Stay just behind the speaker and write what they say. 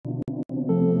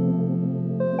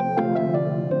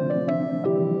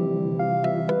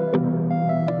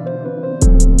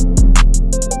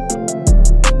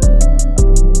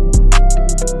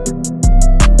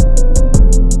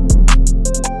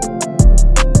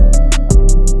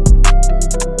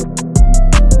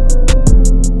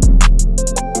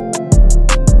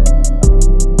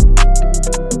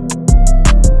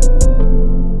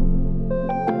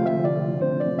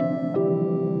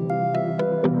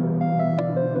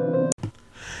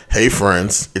Hey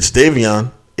friends, it's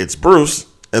Davion, it's Bruce,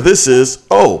 and this is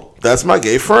Oh, That's My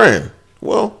Gay Friend.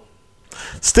 Well,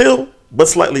 still, but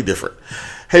slightly different.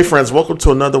 Hey friends, welcome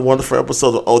to another wonderful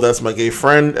episode of Oh, That's My Gay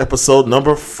Friend, episode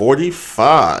number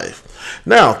 45.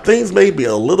 Now, things may be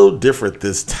a little different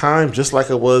this time, just like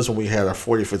it was when we had our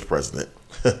 45th president.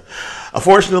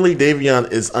 Unfortunately,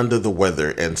 Davion is under the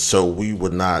weather, and so we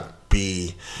would not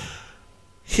be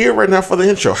here right now for the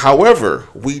intro. However,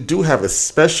 we do have a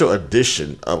special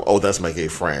edition of Oh, That's My Gay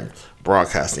Friend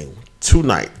broadcasting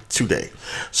today.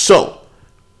 So,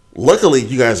 luckily,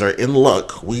 you guys are in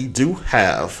luck. We do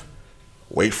have,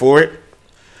 wait for it.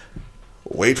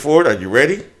 Are you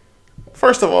ready?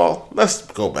 First of all, let's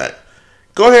go back.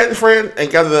 Go ahead, friend, and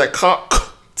gather that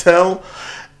cocktail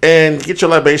and get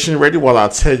your libation ready while I'll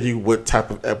tell you what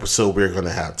type of episode we're going to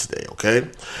have today, okay?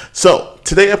 So,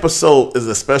 today's episode is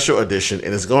a special edition,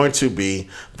 and it's going to be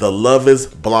the Love is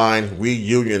Blind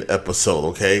reunion episode,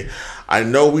 okay? I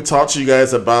know we talked to you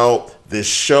guys about this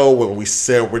show when we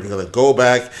said we're going to go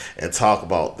back and talk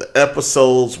about the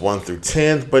episodes 1 through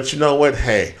 10, but you know what?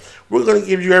 Hey, we're going to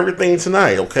give you everything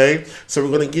tonight, okay? So,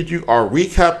 we're going to give you our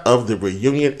recap of the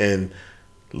reunion, and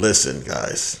listen,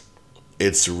 guys.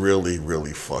 It's really,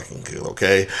 really fucking good,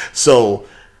 okay? So,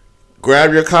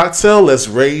 grab your cocktail. Let's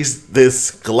raise this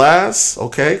glass,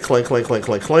 okay? Clink, clink, clink,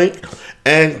 clink, clink.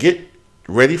 And get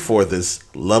ready for this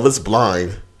Love is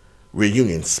Blind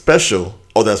reunion special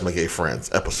Oh, That's My Gay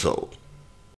Friends episode.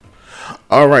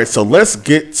 All right, so let's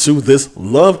get to this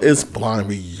Love is Blind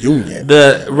reunion.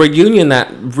 The reunion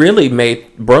that really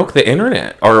broke the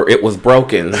internet, or it was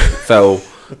broken, so...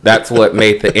 That's what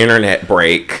made the internet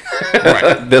break.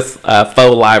 Right. This faux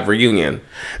live reunion.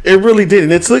 It really did.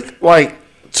 And it took like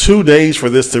 2 days for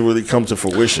this to really come to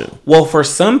fruition. Well, for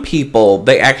some people,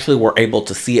 they actually were able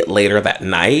to see it later that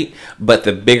night. But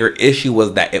the bigger issue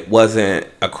was that it wasn't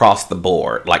across the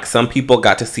board. Like, some people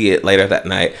got to see it later that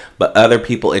night, but other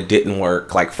people, it didn't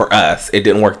work. Like, for us, it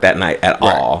didn't work that night at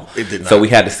all. It did not. So we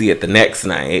had to see it the next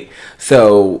night.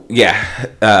 So, yeah,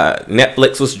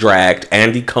 Netflix was dragged.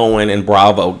 Andy Cohen and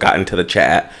Bravo got into the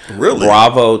chat. Really?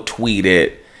 Bravo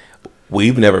tweeted,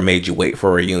 "We've never made you wait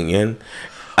for a reunion."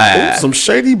 Some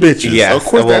shady bitches. Yes, of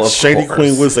course, well, that shady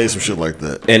queen would say some shit like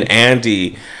that. And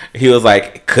Andy, he was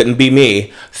like, "Couldn't be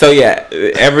me." So yeah,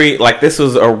 this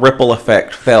was a ripple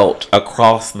effect felt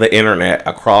across the internet,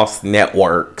 across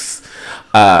networks.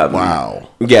 Wow.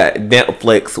 Yeah,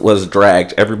 Netflix was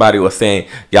dragged. Everybody was saying,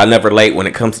 "Y'all never late when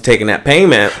it comes to taking that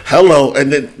payment." Hello,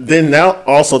 and then now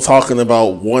also talking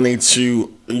about wanting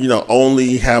to,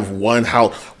 only have one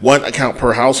account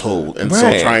per household, and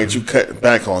Right. so trying to cut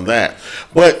back on that.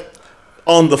 But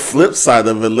on the flip side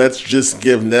of it, let's just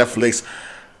give Netflix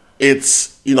its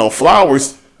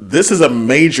flowers. This is a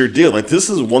major deal. Like, this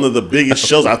is one of the biggest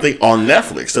shows I think on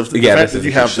Netflix. So the fact that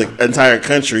you have the entire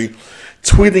country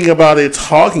tweeting about it,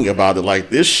 talking about it, like,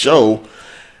 this show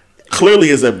clearly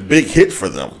is a big hit for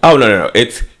them. Oh no!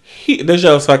 The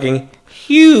show's fucking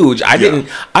huge.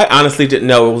 I honestly didn't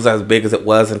know it was as big as it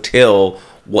was until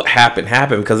what happened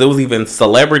because it was even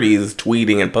celebrities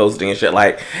tweeting and posting and shit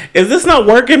like, "Is this not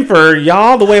working for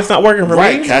y'all the way it's not working for me?"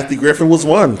 Right, Kathy Griffin was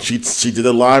one. She did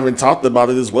it live and talked about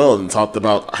it as well, and talked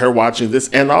about her watching this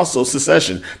and also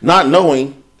Succession, not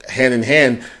knowing hand in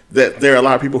hand that there are a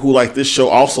lot of people who like this show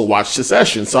also watch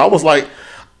Succession. So I was like,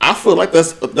 I feel like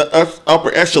that's the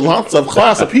upper echelons of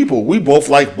class of people. We both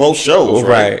like both shows,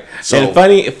 right? So,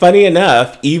 and funny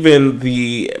enough, even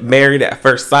the Married at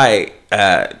First Sight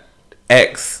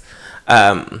ex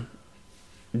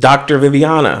Dr.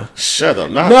 Viviana. Shut up!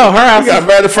 No, her house. We got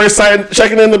Married at First Sight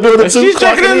checking in the building too. She's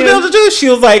checking in the building too. She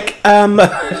was like,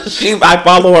 I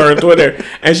follow her on Twitter,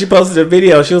 and she posted a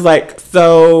video. She was like,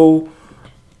 "So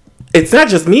it's not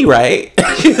just me, right?"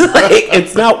 She's like,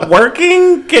 "It's not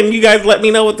working. Can you guys let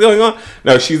me know what's going on?"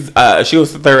 No, she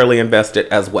was thoroughly invested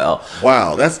as well.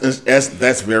 Wow, that's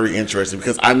very interesting,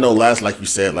 because I know like you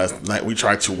said last night, we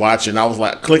tried to watch it and I was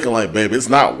like clicking like, babe, it's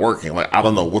not working. Like, I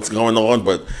don't know what's going on,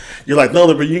 but you're like, no,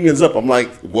 the reunion's up. I'm like,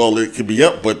 well, it could be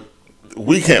up, but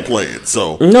we can't play it.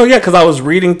 So no, yeah, because I was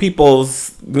reading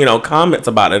people's comments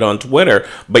about it on Twitter,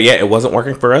 but yeah, it wasn't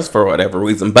working for us for whatever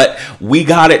reason. But we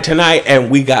got it tonight,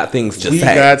 and we got things to say. We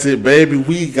got it, baby.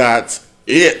 We got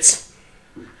it.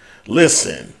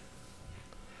 Listen,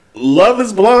 Love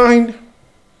is Blind.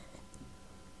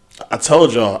 I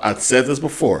told y'all, I said this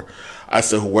before. I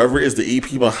said whoever is the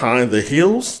EP behind the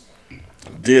Hills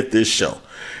did this show,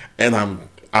 and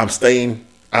I'm staying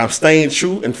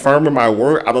true and firm in my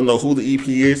word. I don't know who the EP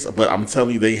is, but I'm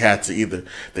telling you, they had to either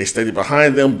they stayed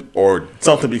behind them or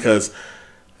something, because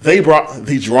they brought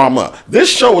the drama. This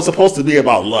show was supposed to be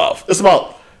about love. It's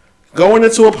about going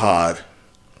into a pod,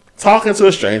 talking to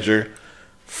a stranger,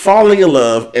 falling in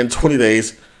love in 20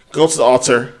 days, go to the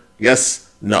altar,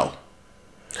 yes, no.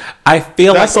 I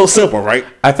feel That's so simple, right?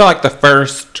 I feel like the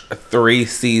first 3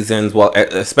 seasons, well,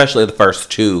 especially the first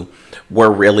 2,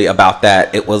 were really about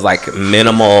that. It was like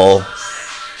minimal.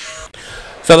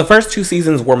 So the first 2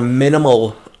 seasons were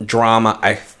minimal drama,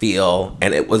 I feel,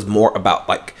 and it was more about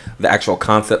like the actual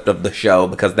concept of the show,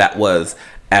 because that was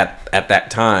at that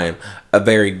time a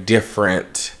very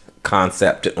different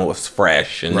concept. It was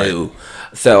fresh and new.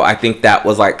 So I think that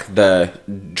was like the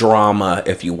drama,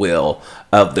 if you will,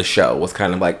 of the show, was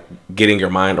kind of like getting your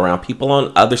mind around people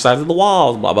on other sides of the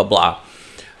walls, blah blah blah.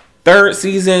 Third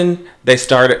season, they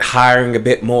started hiring a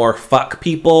bit more fuck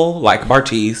people like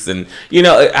Bartiz, and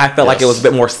I felt like it was a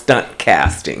bit more stunt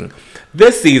casting.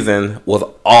 This season was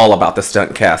all about the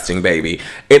stunt casting, baby.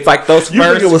 It's like those You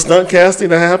think it was stunt casting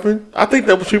that happened? I think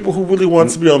that was people who really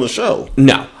wanted to be on the show.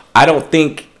 No, I don't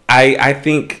think. I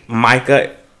think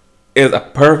Micah is a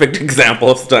perfect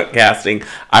example of stunt casting.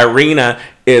 Irina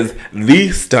is the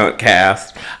stunt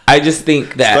cast. I just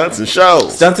think that Stunts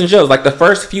and shows. Like the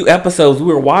first few episodes we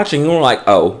were watching, we were like,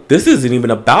 oh, this isn't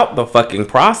even about the fucking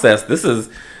process. This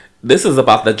is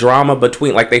about the drama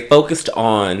between, like, they focused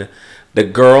on the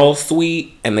girl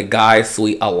suite and the guy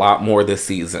suite a lot more this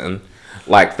season.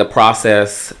 Like the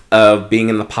process of being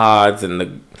in the pods and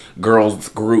the girls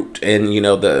grouped in,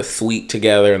 the suite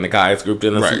together and the guys grouped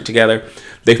in the suite together.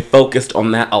 They focused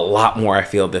on that a lot more, I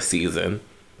feel, this season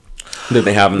than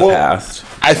they have in the past.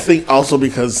 I think also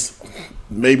because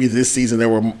maybe this season there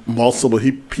were multiple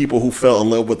people who fell in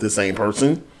love with the same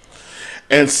person.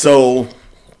 And so,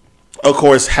 of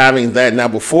course, having that now,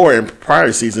 before in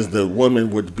prior seasons, the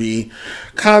woman would be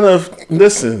kind of,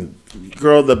 listen,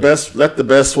 girl, let the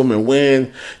best woman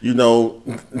win.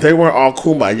 They weren't all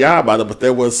kumbaya about it, but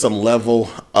there was some level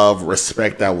of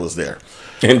respect that was there.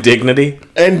 And dignity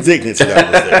that was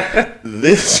there.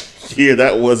 This year,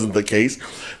 that wasn't the case.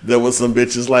 There was some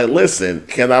bitches like, listen,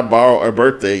 can I borrow a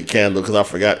birthday candle? Because I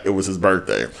forgot it was his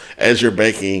birthday. As you're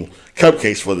baking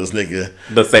cupcakes for this nigga.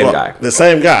 The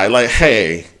same guy. Like,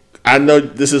 hey, I know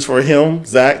this is for him,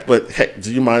 Zach, but hey,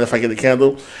 do you mind if I get a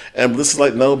candle? And Bliss is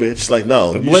like, no, bitch. Like,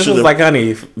 no. Bliss was like,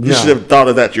 honey, you should have thought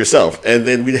of that yourself. And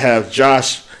then we'd have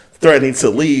Josh threatening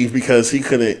to leave because he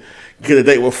couldn't get a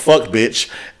date with fuck bitch.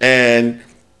 And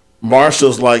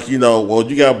Marshall's like, well,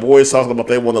 you got boys talking about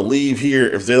they want to leave here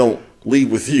if they don't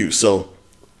leave with you. So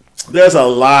there's a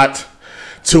lot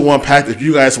to unpack. If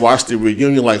you guys watched the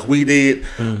reunion like we did,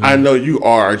 I know you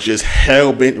are just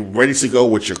hell-bent, ready to go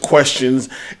with your questions,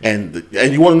 and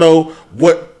you want to know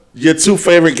what your 2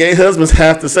 favorite gay husbands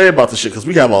have to say about the shit, because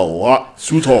we have a lot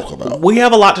to talk about. We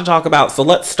have a lot to talk about, so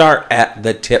let's start at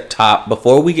the tip top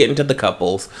before we get into the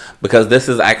couples, because this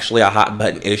is actually a hot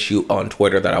button issue on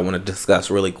Twitter that I want to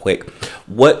discuss really quick.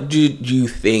 What did you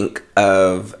think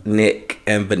of Nick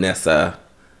and Vanessa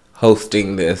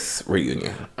hosting this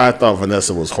reunion? I thought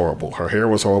Vanessa was horrible. Her hair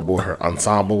was horrible. Her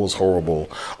ensemble was horrible.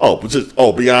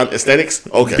 Beyond aesthetics?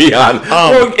 Okay.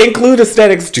 Beyond. Include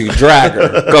aesthetics too. Drag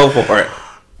her. Go for it.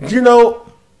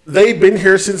 They've been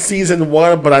here since season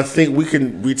 1, but I think we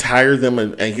can retire them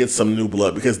and get some new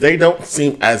blood, because they don't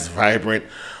seem as vibrant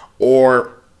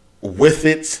or with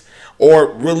it,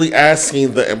 or really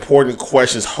asking the important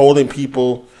questions, holding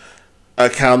people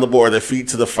accountable or their feet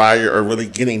to the fire, or really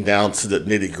getting down to the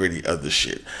nitty gritty of the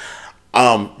shit.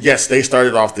 Yes, they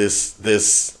started off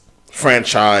this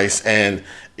franchise and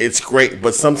it's great,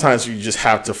 but sometimes you just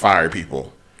have to fire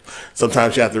people.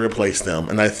 Sometimes you have to replace them,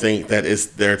 and I think that it's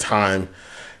their time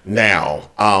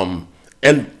now.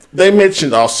 And they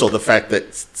mentioned also the fact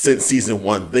that since season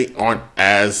 1, they aren't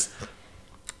as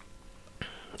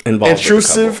involved,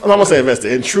 intrusive. I'm not gonna say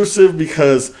invested. Intrusive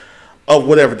because of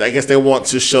whatever. I guess they want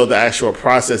to show the actual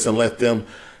process and let them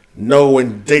know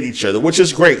and date each other, which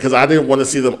is great, because I didn't want to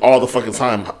see them all the fucking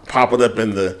time popping up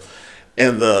in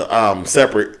the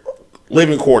separate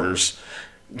living quarters,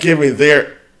 giving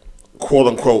their quote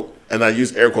unquote, and I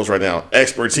use air quotes right now,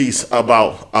 expertise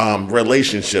about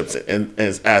relationships and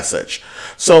as such.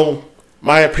 So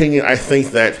my opinion, I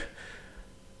think that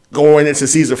going into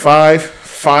season 5,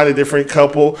 find a different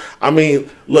couple. I mean,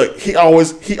 look, he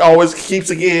always keeps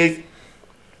a gig.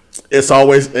 It's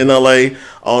always in LA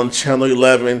on Channel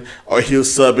 11, or he'll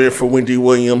sub in for Wendy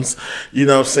Williams. You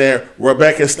know what I'm saying?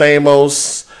 Rebecca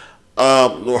Stamos,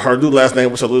 her new last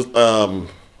name, which I lose,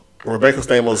 Rebecca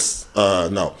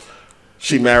Stamos, no.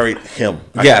 She married him.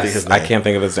 I can't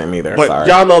think of his name either. But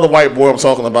y'all know the white boy I'm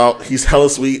talking about. He's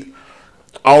hella sweet.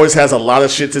 Always has a lot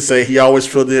of shit to say. He always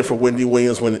filled in for Wendy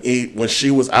Williams when she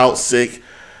was out sick.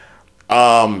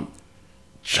 John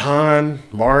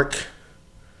Mark,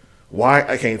 why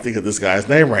I can't think of this guy's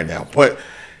name right now, but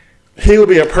he would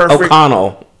be a perfect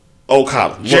O'Connell.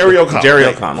 Jerry O'Connell. Jerry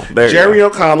O'Connell. Jerry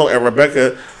O'Connell and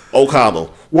Rebecca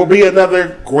O'Connell will be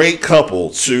another great couple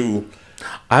to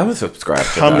I would subscribe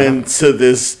to come that. into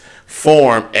this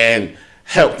forum and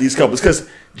help these couples because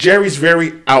Jerry's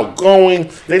very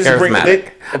outgoing. They just bring a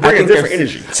different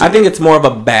energy. I think it's more of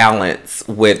a balance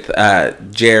with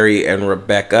Jerry and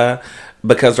Rebecca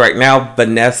because right now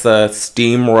Vanessa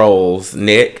steamrolls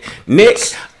Nick.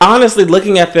 Honestly,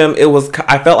 looking at them,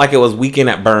 I felt like it was Weekend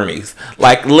at Bernie's.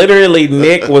 Like literally,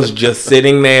 Nick was just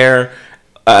sitting there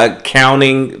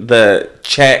counting the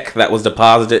check that was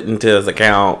deposited into his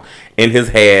account in his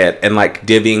head and like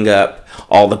divvying up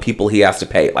all the people he has to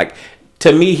pay. Like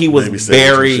to me, he was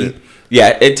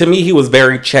to me he was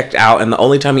very checked out, and the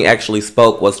only time he actually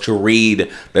spoke was to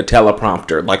read the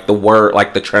teleprompter, like the word,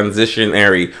 like the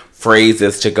transitionary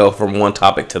phrases to go from one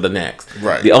topic to the next.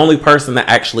 Right. The only person that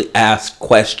actually asked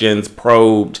questions,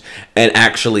 probed, and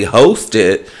actually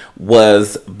hosted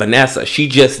was Vanessa. She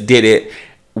just did it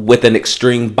with an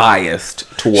extreme bias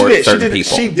towards certain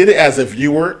people. She did it as a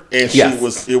viewer, and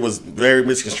Yes. it was very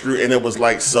misconstrued, and it was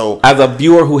like so. As a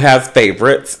viewer who has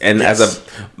favorites, and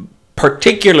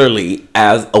particularly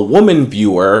as a woman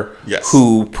viewer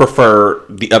who prefer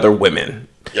the other women.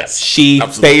 Yes, she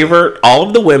favored all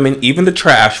of the women, even the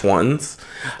trash ones,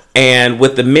 and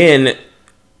with the men,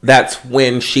 that's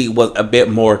when she was a bit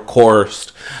more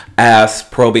coarse, asked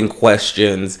probing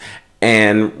questions,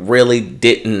 and really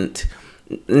didn't.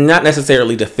 Not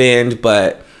necessarily defend,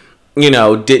 but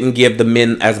didn't give the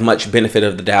men as much benefit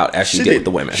of the doubt as she did with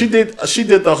the women. She did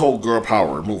the whole girl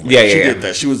power movement. She did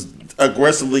that. She was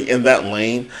aggressively in that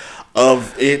lane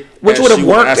of it, which would have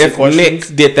worked if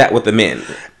Nick did that with the men.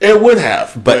 It would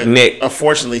have, but Nick,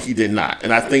 unfortunately, he did not.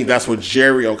 And I think that's what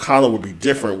Jerry O'Connell would be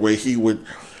different, where he would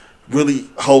really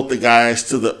hold the guys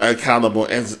to the accountable,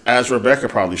 as Rebecca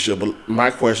probably should. But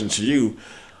my question to you: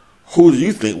 who do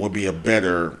you think would be a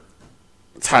better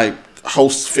type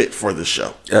host fit for this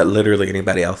show? Literally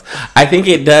anybody else. I think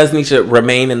it does need to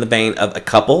remain in the vein of a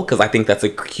couple because I think that's a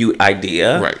cute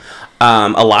idea. Right.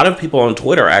 A lot of people on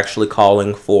Twitter are actually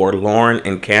calling for Lauren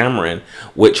and Cameron,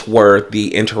 which were the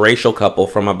interracial couple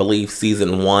from, I believe,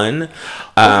 season 1.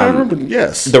 I remember,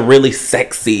 yes. The really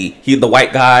sexy, the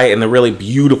white guy and the really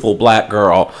beautiful black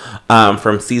girl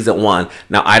from season 1.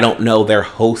 Now, I don't know their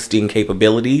hosting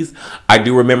capabilities. I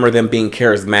do remember them being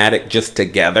charismatic just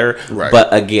together. Right.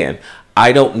 But again,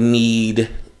 I need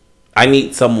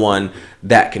someone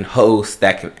that can host,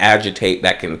 that can agitate,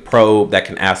 that can probe, that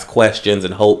can ask questions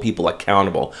and hold people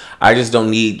accountable. I just don't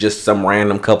need just some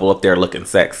random couple up there looking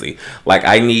sexy. Like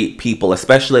I need people,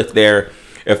 especially if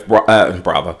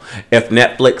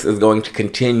Netflix is going to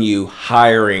continue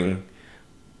hiring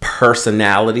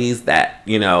personalities that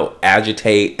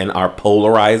agitate and are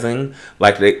polarizing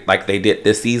like they did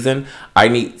this season. I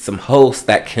need some hosts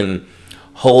that can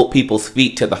hold people's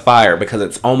feet to the fire because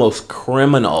it's almost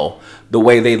criminal the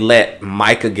way they let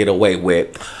Micah get away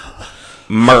with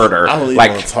murder. I don't even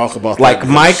want to talk about that. Like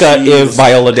Micah is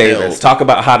Viola Davis. Talk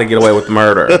about how to get away with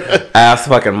murder. Ask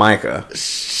fucking Micah.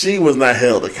 She was not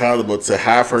held accountable to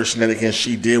half her shenanigans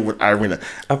she did with Irina.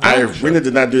 Irina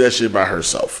did not do that shit by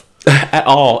herself. At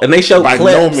all. And they showed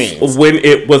clips when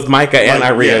it was Micah and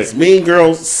Irina. Yes, Mean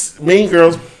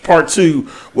Girls Part 2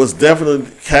 was definitely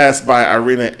cast by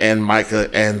Irina and Micah,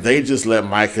 and they just let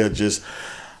Micah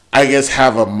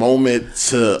have a moment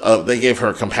to. They gave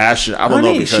her compassion. I don't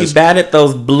know because she batted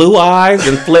those blue eyes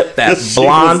and flipped that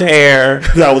blonde hair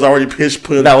that was already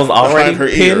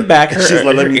pinned back her She's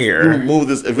like, let me ear. Move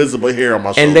this invisible hair on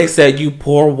my shoulder. And they said, "You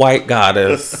poor white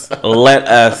goddess,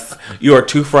 you are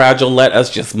too fragile. Let us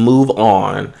just move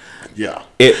on." Yeah,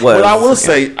 it was. But I will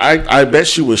say, I bet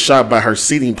she was shocked by her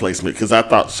seating placement because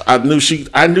I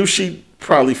knew she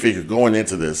probably figured going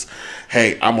into this,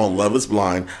 hey, I'm on Love Is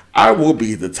Blind. I will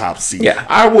be the top seat. Yeah,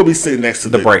 I will be sitting next to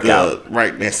the breakout,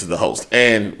 right next to the host,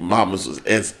 and Mama's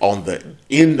is on the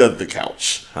end of the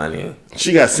couch. Honey,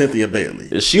 she got Cynthia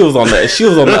Bailey. She was on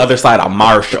the other side of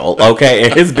Marshall. Okay,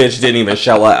 and his bitch didn't even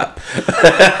show up.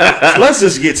 Let's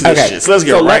just get to this shit. So let's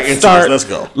get into this. Let's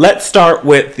go. Let's start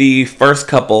with the first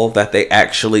couple that they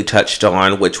actually touched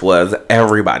on, which was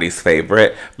everybody's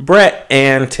favorite, Brett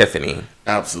and Tiffany.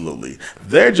 Absolutely.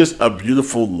 They're just a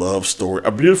beautiful love story,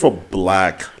 a beautiful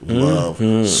black love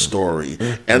story.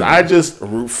 And I just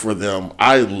root for them.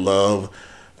 I love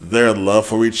their love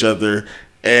for each other.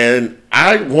 And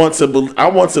I want to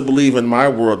believe in my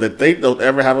world that they don't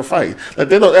ever have a fight, that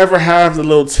they don't ever have the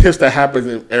little tiffs that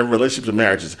happen in relationships and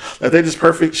marriages. That they just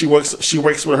perfect. She works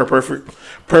with her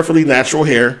perfectly natural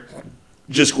hair.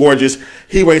 just gorgeous.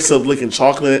 He wakes up licking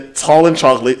chocolate, tall in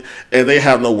chocolate, and they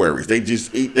have no worries. They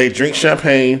just eat, they drink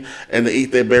champagne, and they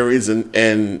eat their berries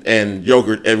and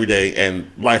yogurt every day,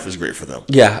 and life is great for them.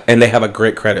 Yeah, and they have a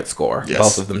great credit score. Yes.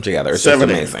 Both of them together. It's 7,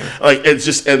 just amazing. Like it's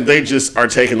just, and they just are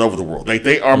taking over the world. Like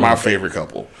they are my favorite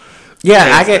couple.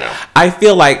 Yeah, I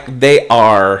feel like they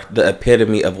are the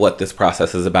epitome of what this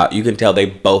process is about. You can tell they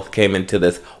both came into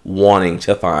this wanting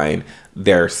to find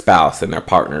their spouse and their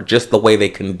partner. Just the way they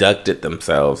conducted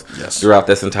themselves throughout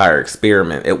this entire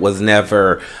experiment. It was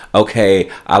never, okay,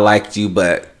 I liked you,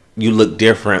 but you look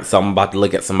different, so I'm about to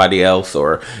look at somebody else,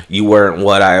 or you weren't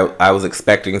what I was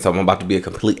expecting, so I'm about to be a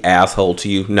complete asshole to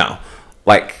you. No.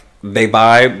 Like, they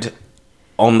vibed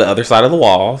on the other side of the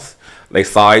walls. They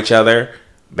saw each other.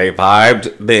 They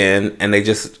vibed then, and they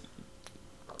just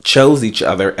chose each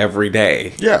other every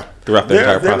day. Yeah, throughout the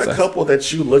entire process. They're the couple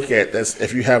that you look at. That's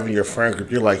if you have in your friend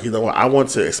group, you're like, you know what, I want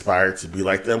to aspire to be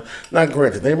like them. Now,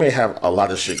 granted, they may have a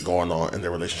lot of shit going on in their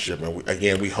relationship,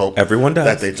 and we hope everyone does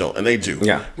that they don't, and they do.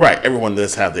 Yeah, right. Everyone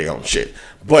does have their own shit,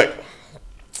 but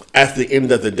at the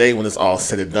end of the day, when it's all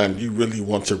said and done, you really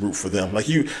want to root for them. Like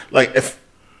if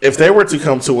they were to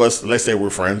come to us, let's say we're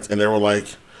friends, and they were like,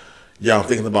 yeah, I'm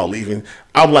thinking about leaving.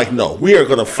 I'm like, no, we are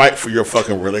going to fight for your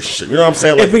fucking relationship. You know what I'm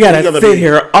saying? Like, if we got to sit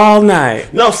here all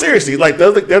night. No, seriously. Like,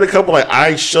 they're the couple, like,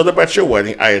 I showed up at your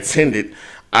wedding. I attended.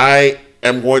 I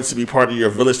am going to be part of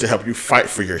your village to help you fight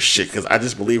for your shit. Because I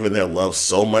just believe in their love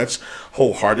so much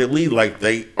wholeheartedly. Like,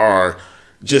 they are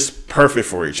just perfect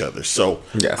for each other. So,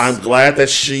 I'm glad that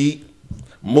she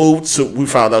we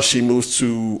found out she moves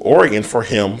to Oregon for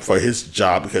his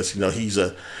job. Because, you know,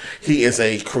 he is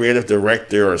a creative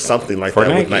director or something like that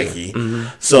with Nike.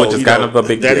 Mm-hmm. So which is kind of a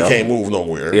big deal. Daddy can't move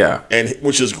nowhere. Yeah. And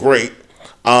which is great.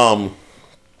 And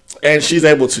she's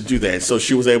able to do that. So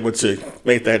she was able to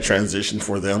make that transition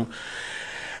for them.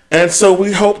 And so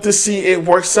we hope to see it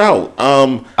works out.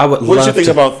 What do you think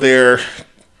about their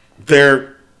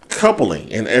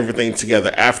coupling and everything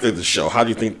together after the show? How do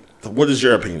you think? What is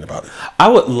your opinion about it? I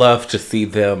would love to see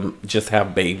them just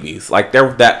have babies. Like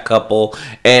they're that couple,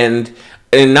 and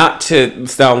not to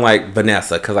sound like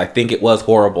Vanessa, because I think it was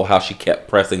horrible how she kept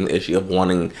pressing the issue of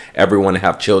wanting everyone to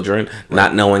have children,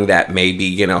 not knowing that maybe,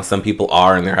 you know, some people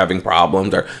are and they're having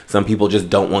problems, or some people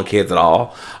just don't want kids at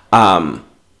all.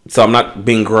 So I'm not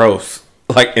being gross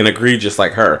and egregious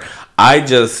like her. I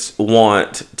just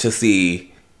want to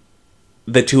see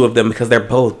the two of them because they're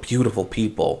both beautiful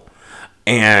people.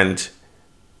 And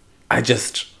I'd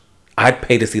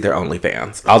pay to see their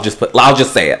OnlyFans. I'll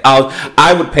just say it.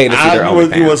 I would pay to see their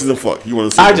OnlyFans. You want to see them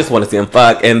fuck? I just want to see them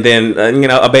fuck, and then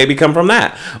a baby come from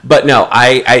that. But no,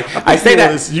 I say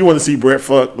that you want to see Brett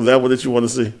fuck. Is that what you want to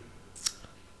see?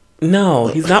 No,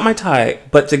 he's not my type.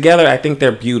 But together, I think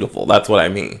they're beautiful. That's what I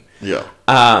mean. Yeah.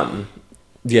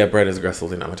 Yeah, Brett is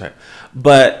aggressively not my type,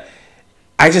 but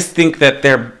I just think that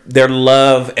their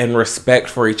love and respect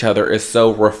for each other is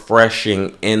so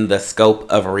refreshing in the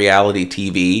scope of reality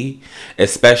TV,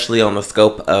 especially on the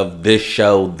scope of this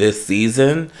show this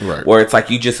season, right, where it's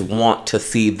like you just want to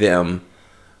see them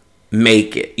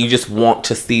make it. You just want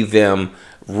to see them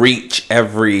reach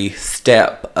every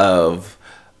step of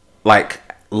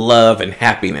love and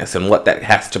happiness and what that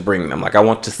has to bring them. Like I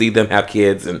want to see them have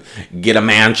kids and get a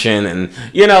mansion and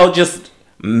just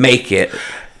make it.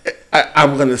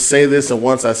 I'm going to say this, and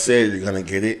once I say it, you're going to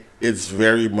get it. It's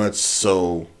very much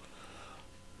so.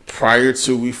 Prior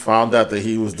to we found out that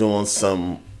he was doing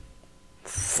some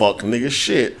fuck nigga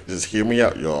shit, just hear me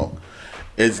out, y'all.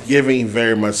 It's giving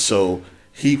very much so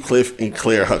Heathcliff and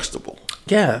Claire Huxtable.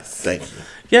 Yes. Thank you.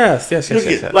 Yes.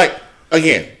 Like,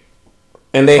 again,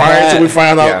 and prior to we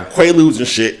find out Quaaludes and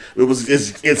shit,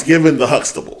 it's given the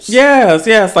Huxtables. Yes,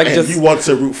 like and just you want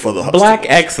to root for the Huxtables. Black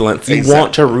excellence. You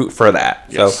want to root for that.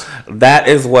 Yes. So that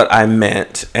is what I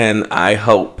meant, and I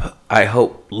hope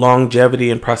longevity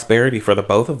and prosperity for the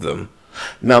both of them.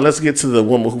 Now let's get to the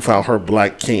woman who found her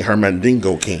black king, her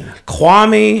Mandingo king,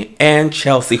 Kwame and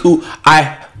Chelsea, who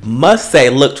I must say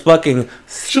looked fucking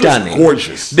stunning. She was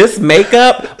gorgeous. This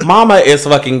makeup, mama is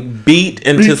fucking beat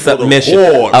into submission.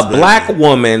 A black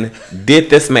woman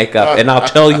did this makeup, and I'll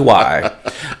tell you why.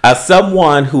 As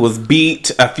someone who was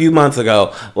beat a few months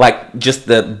ago, just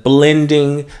the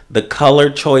blending, the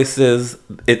color choices,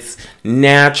 it's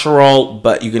natural,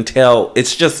 but you can tell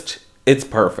it's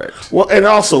perfect. Well, and it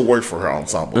also worked for her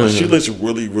ensemble. Mm-hmm. She looks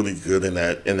really, really good in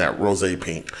that rose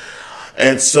pink,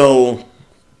 and so.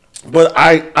 But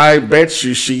I bet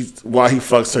you while he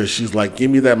fucks her, she's like,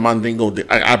 give me that Mandingo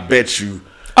dick. I bet you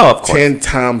of course. 10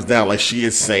 times down, like she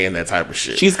is saying that type of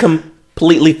shit. She's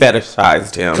completely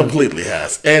fetishized him. Completely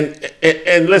has. And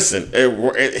listen,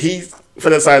 he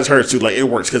fantasize her too. Like it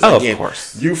works because Oh, again, of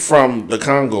course. you from the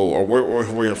Congo or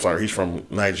where? I'm sorry, he's from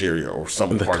Nigeria or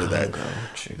some part of that.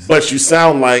 Jesus. But you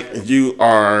sound like you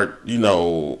are,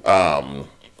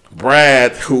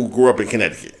 Brad, who grew up in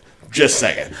Connecticut. Just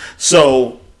saying.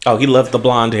 So. Oh, he loves the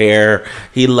blonde hair.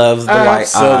 He loves the white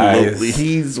Absolutely. eyes.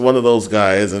 He's one of those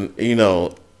guys, and and you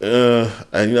know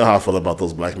how I feel about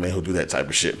those black men who do that type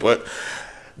of shit. But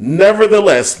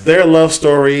nevertheless, their love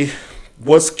story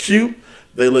was cute.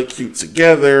 They look cute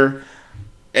together,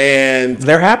 and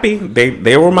They're happy. They were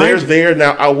they're mine. there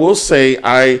now. I will say,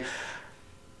 I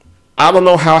don't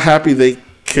know how happy they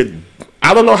could.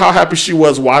 I don't know how happy she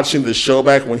was watching the show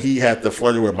back when he had the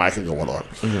flirting with Micah going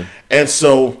on, and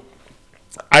so.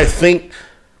 I think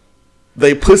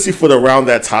they pussyfoot around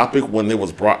that topic when it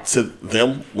was brought to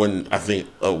them. When I think,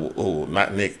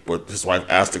 not Nick, but his wife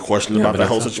asked a question about that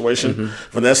whole situation.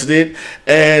 Vanessa did,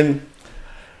 and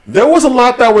there was a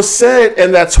lot that was said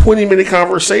in that 20-minute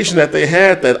conversation that they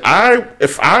had. That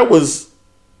if I was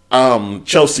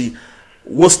Chelsea,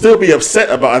 will still be upset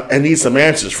about and need some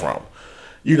answers from.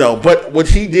 But what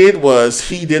he did was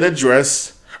he did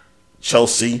address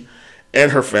Chelsea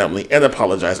and her family and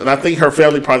apologized. And I think her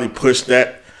family probably pushed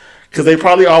that because they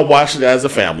probably all watched it as a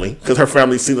family because her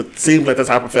family seemed like the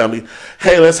type of family,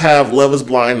 hey, let's have Love is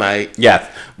Blind night. Yes.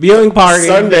 Viewing party.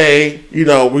 Sunday,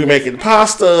 we're making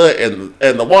pasta and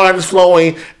the wine is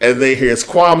flowing and they here's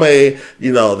Kwame,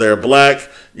 they're black,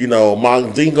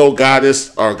 Mandingo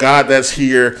goddess or god that's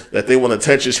here that they want to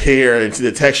touch his hair and see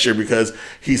the texture because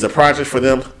he's a project for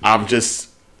them. I'm just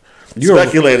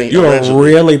speculating. You're allegedly.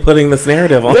 really putting this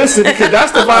narrative on. Listen, because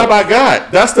that's the vibe I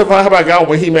got. That's the vibe I got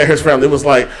when he met his family. It was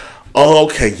like, oh,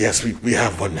 okay, yes, we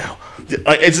have one now.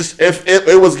 Like it's just if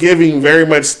it was giving very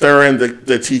much stirring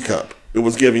the teacup. It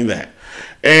was giving that,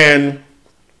 and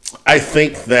I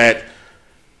think that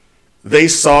they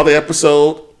saw the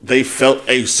episode. They felt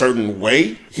a certain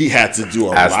way. He had to do a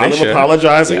lot of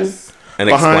apologizing. Yes. And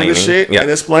behind the shit and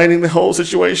explaining the whole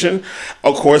situation.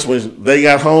 Of course, when they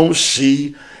got home,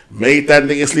 she made that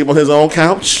nigga sleep on his own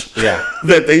couch. Yeah.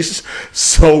 That they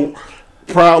so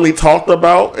proudly talked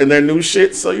about in their new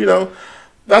shit. So,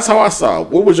 that's how I saw it.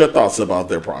 What was your thoughts about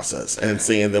their process and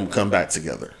seeing them come back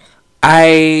together?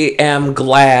 I am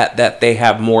glad that they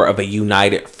have more of a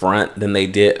united front than they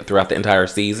did throughout the entire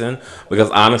season.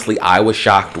 Because honestly, I was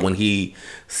shocked when he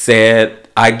said,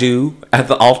 I do, at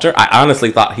the altar. I honestly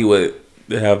thought he would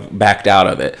have backed out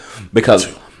of it. Because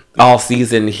all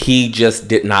season, he just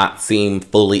did not seem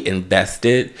fully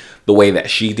invested the way that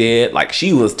she did. Like,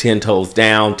 she was 10 toes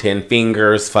down, 10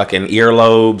 fingers, fucking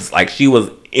earlobes. Like, she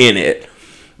was in it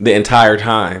the entire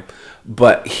time.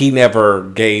 But he never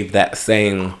gave that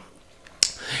same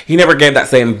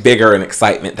vigor and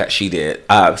excitement that she did.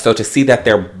 So to see that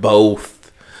they're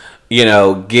both,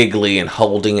 giggly and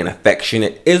holding and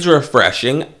affectionate is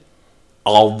refreshing.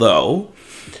 Although,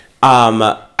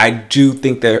 I do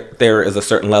think there is a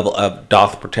certain level of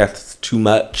doth protest too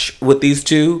much with these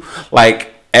two.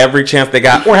 Like, every chance they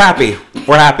got, we're happy.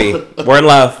 We're happy. We're in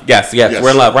love. Yes,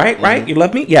 we're in love. Right? Right? You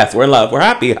love me? Yes, we're in love. We're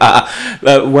happy.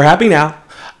 We're happy now.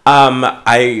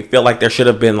 I feel like there should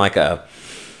have been like a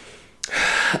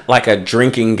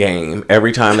drinking game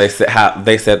every time they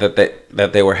said that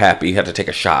they were happy. You had to take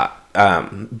a shot.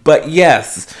 But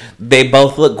yes, they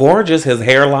both look gorgeous. His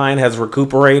hairline has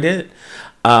recuperated.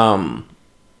 Because,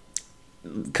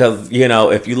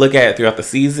 if you look at it throughout the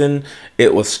season,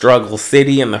 it was Struggle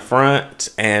City in the front,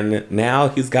 and now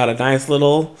he's got a nice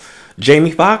little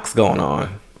Jamie Foxx going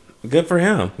on. Good for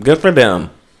him. Good for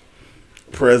them.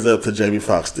 Prayers up to Jamie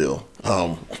Foxx still.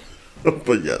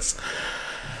 But yes.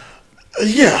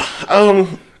 Yeah.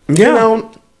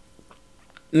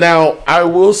 Now, I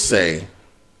will say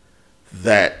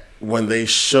that when they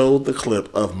showed the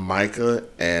clip of Micah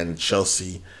and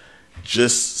Chelsea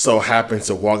just so happened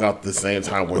to walk out at the same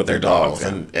time with their dogs,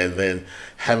 and then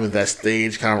having that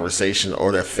stage conversation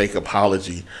or that fake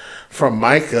apology from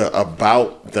Micah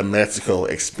about the Mexico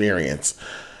experience,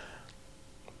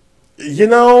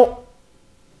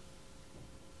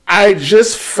 I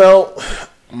just felt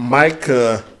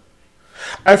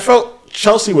I felt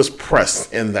Chelsea was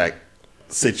pressed in that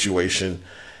situation.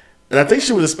 And I think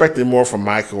she was expecting more from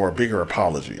Micah or a bigger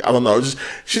apology. I don't know.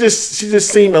 She just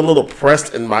seemed a little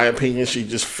pressed, in my opinion. She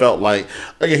just felt like,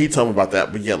 oh yeah, he told me about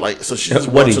that, but yeah, like, so she just.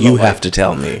 What do you have to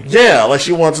tell me? Yeah, like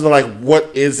she wanted to know, like,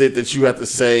 what is it that you have to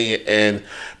say, and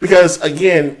because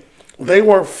again, they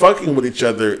weren't fucking with each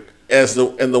other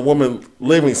in the woman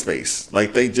living space.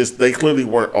 Like they clearly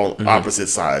weren't on opposite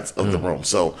sides of the room.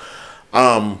 So,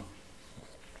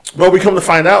 but we come to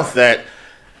find out that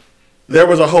there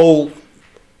was a whole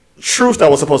truth that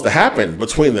was supposed to happen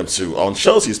between them two on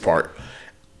Chelsea's part,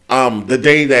 the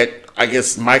day that I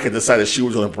guess Micah decided she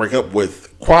was going to break up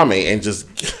with Kwame and just,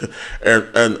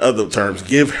 in other terms,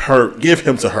 give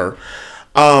him to her.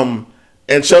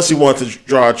 And Chelsea wanted to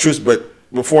draw a truce, but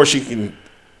before she can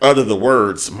utter the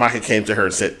words, Micah came to her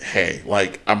and said, "Hey,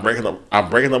 like I'm breaking up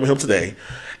with him today,"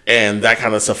 and that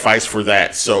kind of sufficed for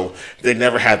that. So they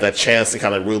never had that chance to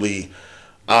kind of really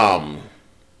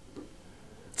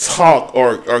talk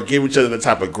or give each other the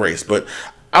type of grace. But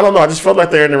I don't know. I just felt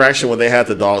like their interaction when they had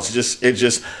the dogs, it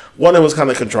just one, it was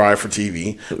kind of contrived for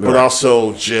TV, but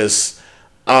also just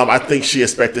I think she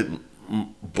expected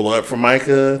blood from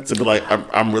Micah to be like,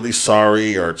 I'm really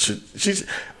sorry, or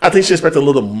I think she expected a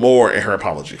little more in her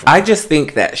apology. I just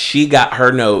think that she got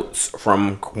her notes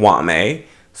from Kwame,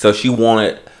 so she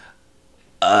wanted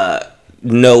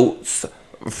notes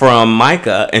from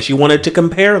Micah, and she wanted to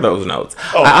compare those notes.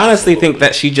 I honestly think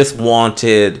that she just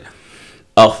wanted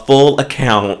a full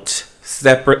account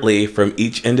separately from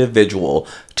each individual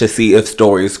to see if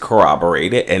stories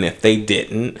corroborated, and if they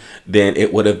didn't, then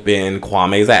it would have been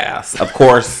Kwame's ass. Of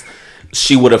course,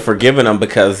 she would have forgiven him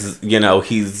because,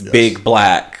 he's big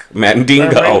black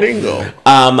Mandingo.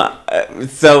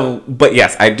 But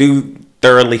yes, I do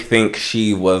thoroughly think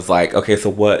she was like, okay, so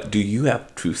what do you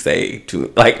have to say to me?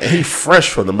 Like, he's fresh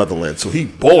from the motherland, so he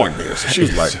born there. So she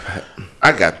was like,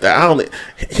 I got that.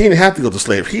 He didn't have to go to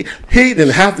slavery. He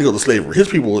didn't have to go to slavery. His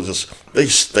people were just, they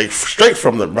straight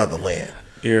from the motherland.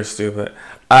 You're stupid.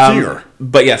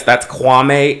 But yes, that's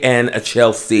Kwame and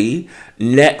Chelsea.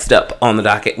 Next up on the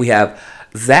docket, we have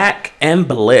Zach and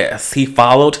Bliss. He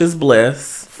followed his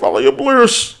bliss. Follow your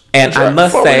bliss. And I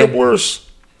must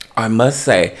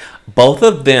say, both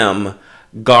of them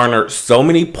garnered so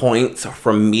many points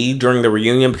from me during the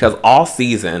reunion, because all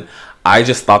season, I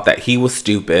just thought that he was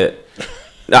stupid.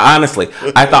 Honestly,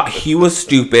 I thought he was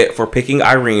stupid for picking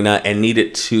Irina and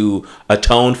needed to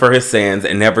atone for his sins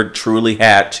and never truly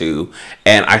had to.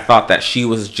 And I thought that she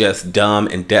was just dumb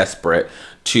and desperate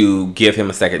to give him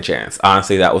a second chance.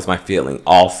 Honestly, that was my feeling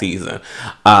all season.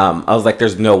 I was like,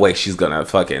 there's no way she's going to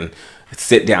fucking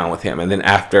sit down with him. And then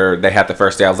after they had the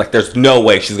first day, I was like, there's no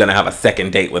way she's going to have a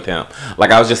second date with him.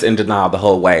 Like, I was just in denial the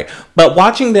whole way. But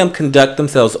watching them conduct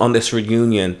themselves on this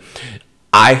reunion,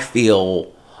 I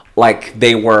feel like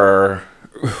they were,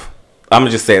 I'm going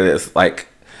to just say this, like,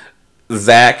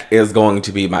 Zach is going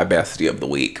to be my bestie of the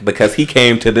week because he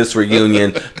came to this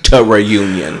reunion to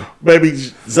reunion. Baby,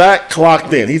 Zach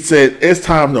clocked in. He said, it's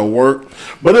time to work.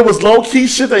 But it was low-key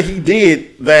shit that he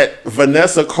did that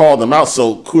Vanessa called him out.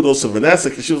 So kudos to Vanessa,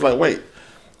 because she was like, wait,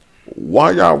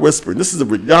 why y'all whispering? This is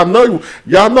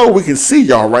y'all know we can see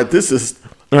y'all, right? This is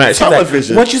right,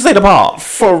 television. Like, what you say to Paul?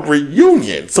 For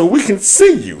reunion, so we can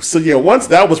see you. So yeah, once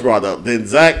that was brought up, then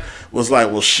Zach was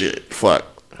like, well, shit, fuck.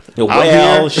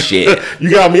 Well, shit.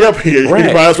 You got me up here. Right.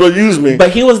 You might as well use me.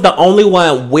 But he was the only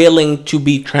one willing to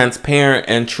be transparent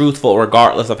and truthful,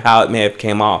 regardless of how it may have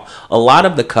came off. A lot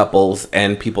of the couples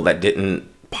and people that didn't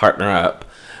partner up,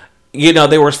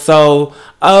 they were so,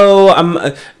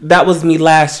 that was me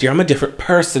last year. I'm a different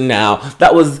person now.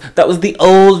 That was the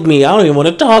old me. I don't even want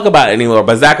to talk about it anymore.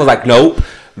 But Zach was like, nope.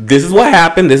 This is what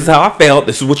happened. This is how I felt.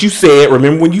 This is what you said.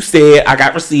 Remember when you said, I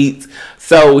got receipts.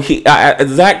 So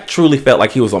Zach truly felt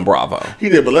like he was on Bravo. He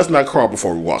did, but let's not crawl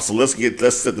before we walk. So let's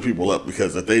set the people up,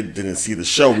 because if they didn't see the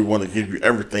show, we want to give you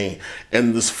everything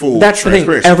in this full That's the thing.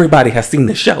 Everybody has seen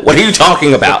the show. What are you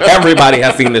talking about? Everybody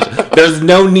has seen this. There's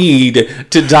no need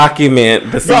to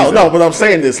document the season. No, but I'm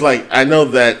saying this, like, I know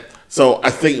that. So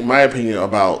I think my opinion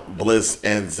about Bliss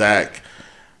and Zach,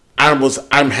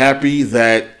 I'm happy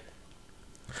that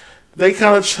they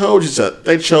kind of chose each other.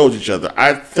 They chose each other.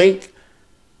 I think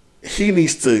he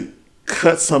needs to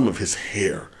cut some of his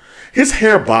hair. His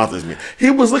hair bothers me. He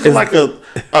was looking like a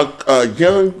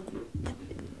young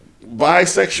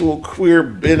bisexual queer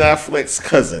Ben Affleck's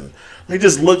cousin. He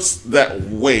just looks that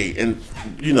way, and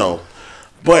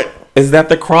but is that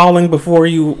the crawling before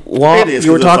you walk? It is.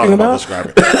 You were talking about.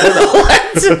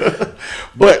 What?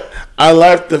 But I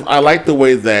like the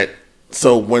way that.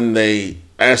 So when they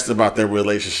asked about their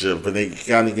relationship, and they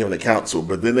kind of give an account to it,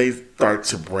 but then they start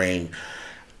to bring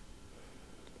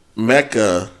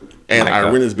Mecca and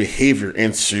Irina's behavior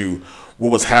into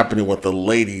what was happening with the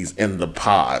ladies in the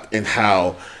pod, and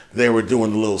how they were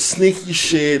doing the little sneaky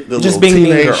shit, the just little being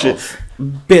teenage mean shit.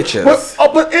 Bitches.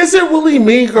 But is it really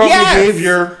mean girl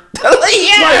behavior?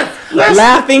 Yes.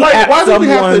 Laughing at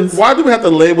someone's... Why do we have to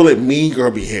label it mean girl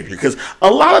behavior? Because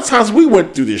a lot of times we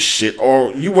went through this shit,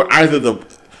 or you were either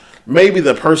maybe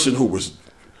the person who was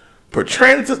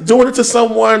portraying it, doing it to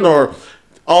someone, or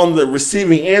on the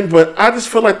receiving end. But I just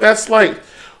feel like it's like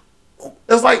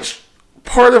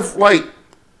part of like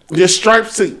your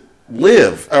stripes to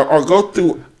live or go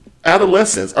through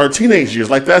adolescence or teenage years.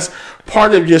 Like that's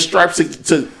part of your stripes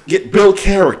to build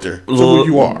character to who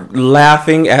you are.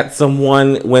 Laughing at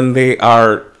someone when they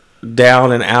are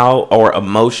down and out or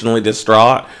emotionally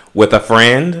distraught with a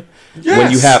friend. Yes.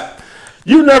 When you have,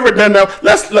 you never done that.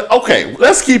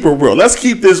 Let's keep it real. Let's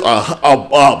keep this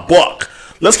a buck.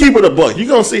 Let's keep it a buck. You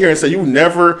gonna sit here and say you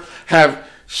never have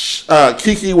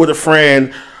kiki with a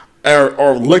friend,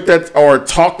 or looked at or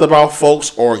talked about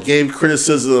folks or gave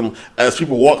criticism as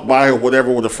people walk by or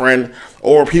whatever with a friend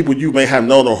or people you may have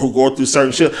known or who go through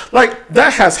certain shit. Like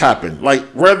that has happened. Like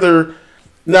whether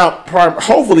now,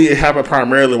 hopefully it happened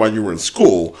primarily while you were in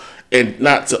school and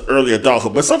not to early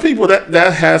adulthood. But some people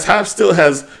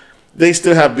they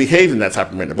still have behaved in that type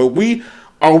of manner. But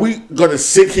are we going to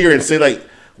sit here and say like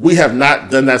we have not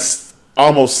done that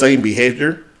almost same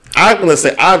behavior? I'm going to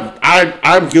say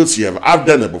I'm guilty of it. I've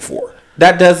done it before.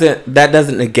 That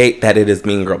doesn't negate that it is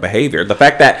mean girl behavior. The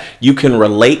fact that you can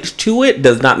relate to it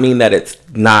does not mean that it's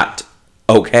not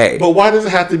okay. But why does it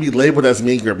have to be labeled as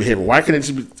mean girl behavior? Why can't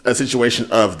it be a situation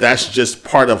of that's just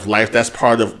part of life, that's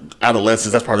part of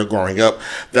adolescence, that's part of growing up,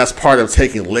 that's part of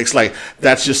taking licks, like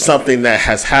that's just something that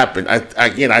has happened.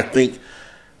 I think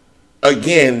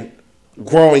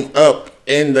growing up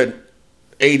in the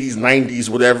 80s, 90s,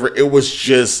 whatever, it was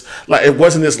just like it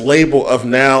wasn't this label of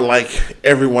now like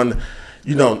everyone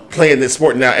playing this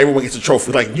sport now everyone gets a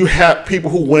trophy. Like you have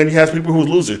people who win, you have people who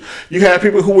lose. You had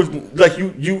people who was like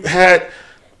you had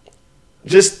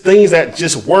just things that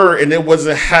just were, and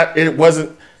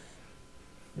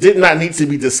did not need to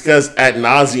be discussed ad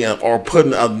nauseum or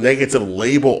putting a negative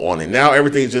label on it. Now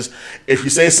everything's just, if you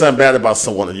say something bad about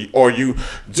someone or you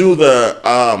do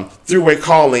the three-way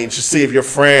calling to see if your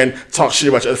friend talks shit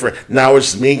about your other friend, now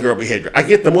it's just mean girl behavior. I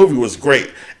get the movie was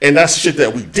great, and that's shit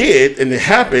that we did and it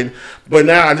happened, but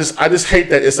now I just hate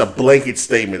that it's a blanket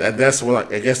statement, and that's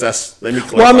what I guess that's, let me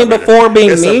clarify. Well, I mean, before being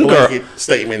it's mean a blanket girl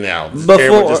statement now.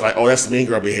 Everyone's just like, oh, that's mean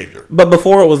girl behavior. But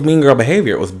before it was mean girl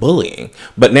behavior, it was bullying.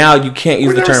 But now you can't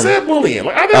use the term. I never said bullying.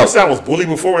 Like, I never said I was bullied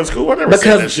before in school. I never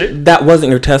said that shit. That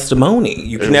wasn't your testimony.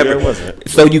 You can never. It wasn't.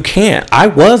 So you can't. I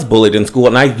was bullied in school,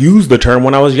 and I used the term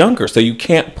when I was younger. So you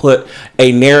can't put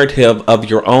a narrative of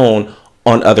your own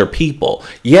on other people.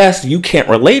 Yes, you can't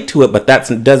relate to it, but that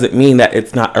doesn't mean that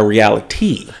it's not a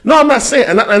reality. No, I'm not saying,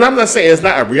 and I'm not saying it's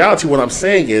not a reality. What I'm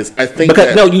saying is, I think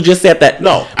you just said that.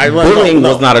 Bullying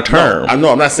was not a term. I'm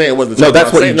not saying it wasn't a term. No,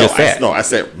 that's what you just said. I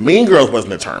said mean girls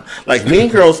wasn't a term. Like mean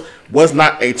girls was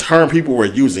not a term people were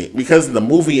using because of the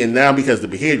movie, and now because of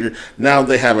the behavior. Now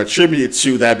they have attributed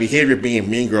to that behavior being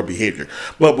mean girl behavior.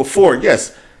 But before,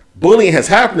 yes, bullying has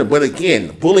happened, but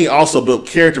again, bullying also built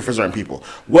character for certain people.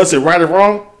 Was it right or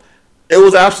wrong? It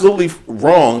was absolutely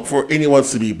wrong for anyone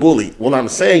to be bullied. What I'm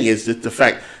saying is that the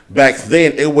fact back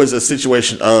then it was a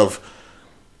situation of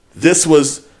this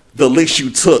was the licks you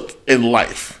took in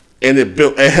life, and it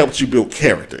helped you build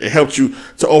character. It helped you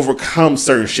to overcome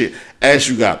certain shit as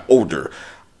you got older.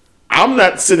 I'm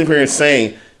not sitting here and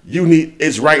saying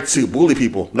it's right to bully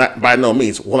people, not by no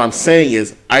means. What I'm saying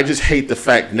is I just hate the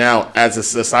fact now as a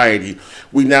society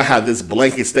we now have this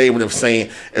blanket statement of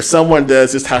saying if someone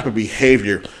does this type of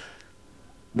behavior,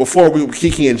 before we were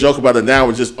kicking and joke about it, now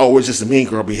it's just a mean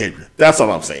girl behavior. That's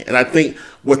all I'm saying. And I think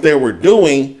what they were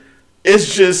doing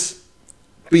is just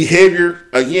behavior,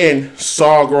 again,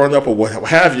 saw growing up or what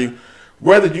have you.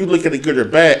 Whether you look at it good or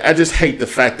bad, I just hate the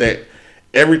fact that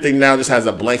everything now just has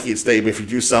a blanket statement. If you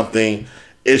do something,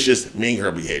 it's just mean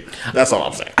girl behavior. That's all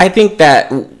I'm saying. I think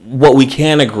that what we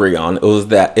can agree on was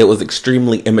that it was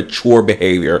extremely immature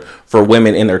behavior for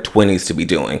women in their 20s to be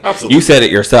doing. Absolutely. You said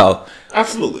it yourself.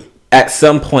 Absolutely. At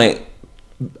some point,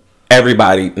 not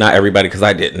everybody because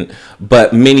I didn't,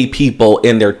 but many people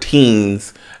in their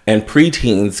teens and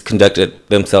preteens conducted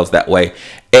themselves that way.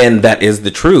 And that is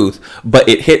the truth. But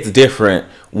it hits different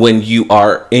when you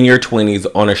are in your 20s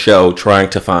on a show trying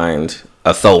to find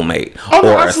a soulmate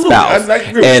or a spouse. I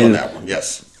agree with you on that one.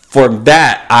 Yes. For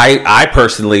that, I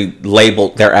personally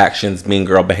labeled their actions mean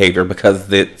girl behavior because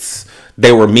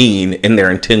they were mean in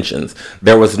their intentions.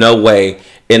 There was no way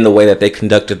in the way that they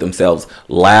conducted themselves,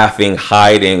 laughing,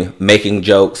 hiding, making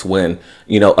jokes when,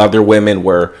 other women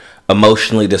were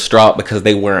emotionally distraught because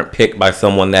they weren't picked by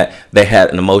someone that they had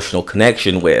an emotional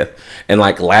connection with, and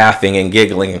like laughing and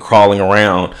giggling and crawling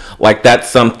around. Like that's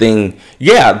something,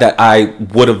 that I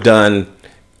would have done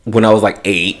when I was like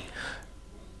 8,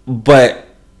 but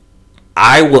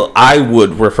I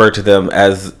would refer to them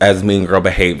as mean girl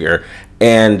behavior.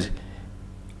 And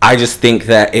I just think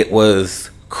that it was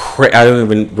I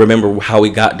don't even remember how we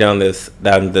got down this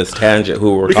tangent.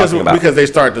 Who we were talking about? Because they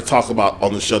started to talk about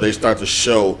on the show. They start to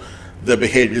show the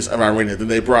behaviors of Irina. Then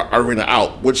they brought Irina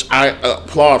out, which I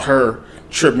applaud her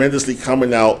tremendously,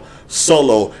 coming out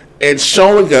solo and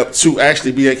showing up to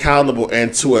actually be accountable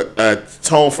and to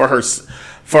atone for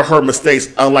her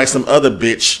mistakes, unlike some other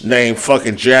bitch named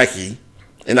fucking Jackie.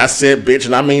 And I said bitch,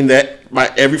 and I mean that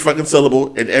by every fucking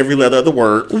syllable and every letter of the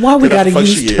word. Why we gotta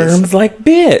use terms like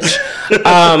bitch?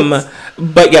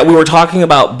 But yeah, we were talking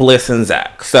about Bliss and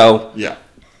Zach. So yeah,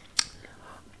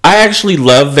 I actually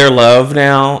love their love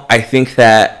now. I think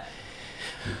that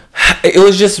it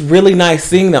was just really nice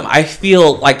seeing them. I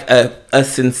feel like a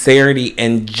sincerity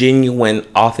and genuine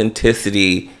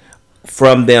authenticity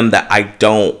from them that I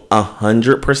don't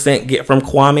 100% get from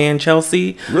Kwame and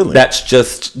Chelsea. Really? That's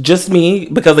just me.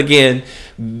 Because again,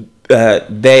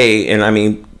 they, and I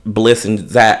mean Bliss and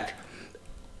Zach,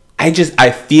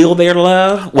 I feel their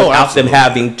love without them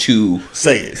having to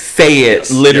say it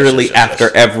literally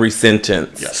after every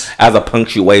sentence as a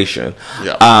punctuation.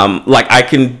 Yeah. Like I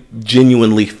can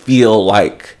genuinely feel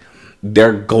like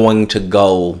they're going to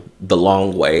go the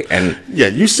long way, and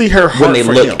you see her heart when they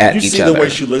for look him. at you each see other. The way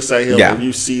she looks at him, Yeah. and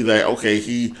you see that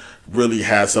he really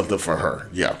has something for her.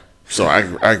 Yeah. So I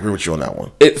agree with you on that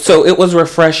one. So it was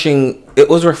refreshing. It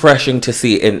was refreshing to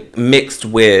see, and mixed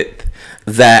with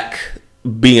Zach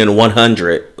being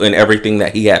 100 in everything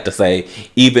that he had to say.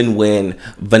 Even when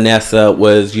Vanessa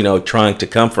was, trying to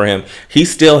come for him, he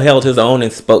still held his own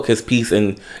and spoke his piece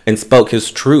and spoke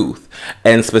his truth,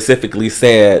 and specifically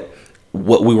said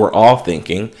what we were all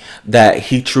thinking, that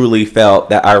he truly felt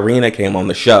that Irina came on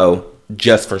the show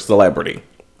just for celebrity.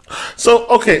 So,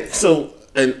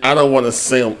 and I don't want to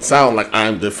sound like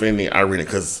I'm defending Irina,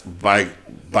 because by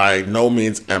no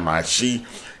means am I. She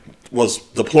was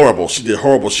deplorable. She did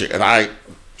horrible shit, and I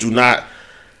do not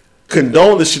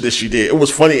condone the shit that she did. It was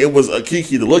funny. It was a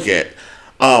kiki to look at.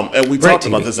 And we talked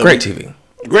about this. Great TV.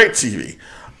 Great TV.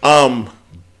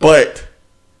 But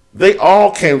they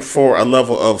all came for a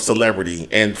level of celebrity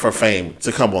and for fame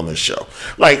to come on this show.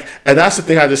 And that's the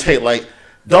thing I just hate.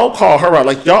 Don't call her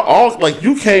out. Y'all all,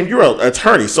 you're an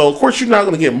attorney. So, of course, you're not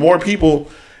going to get more people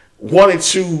wanting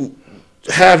to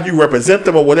have you represent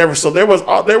them or whatever. So they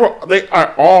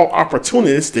are all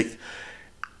opportunistic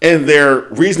in their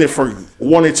reasoning for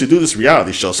wanting to do this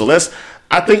reality show. So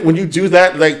I think when you do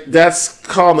that, that's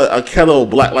called a kettle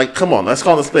black. Come on, let's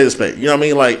call it a spade a spade. You know what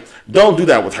I mean? Don't do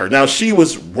that with her. Now, she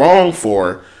was wrong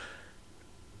for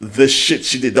the shit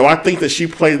she did. Though I think that she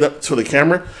played up to the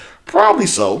camera. Probably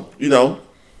so,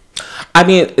 I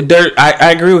mean,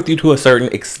 I agree with you to a certain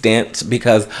extent,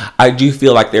 because I do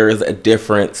feel like there is a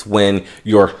difference when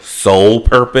your sole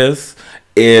purpose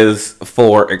is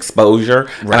for exposure,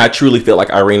 right. And I truly feel like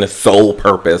Irina's sole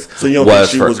purpose so you don't think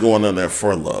she was going on there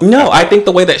for love? No, I think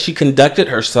the way that she conducted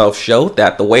herself showed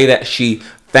that. The way that she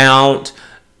found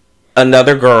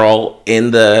another girl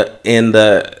in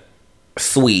the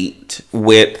suite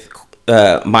with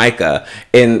Micah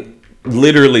and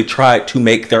literally tried to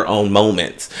make their own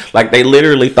moments. They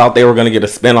literally thought they were going to get a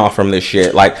spinoff from this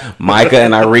shit. Micah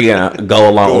and Irina go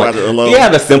along. Yeah,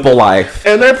 the simple life.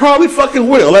 And they probably fucking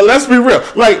will. Let's be real.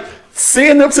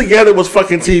 Seeing them together was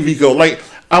fucking TV gold.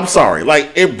 I'm sorry.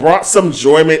 It brought some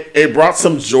enjoyment. It brought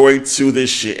some joy to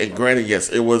this shit. And granted, yes,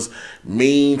 it was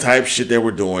mean type shit they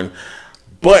were doing.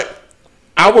 But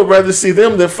I would rather see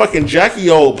them than fucking Jackie,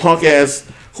 old punk ass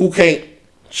who can't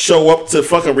show up to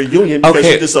fucking reunion because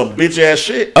she did some bitch ass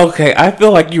shit. Okay, I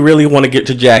feel like you really want to get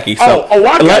to Jackie. So I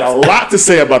got a lot to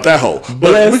say about that hoe.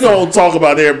 But we're gonna talk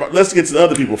about everybody. Let's get to the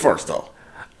other people first, though.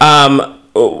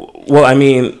 Well, I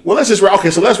mean, let's just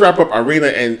so let's wrap up Irina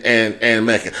and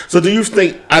Mecca. So, do you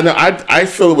think? I know I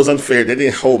feel it was unfair they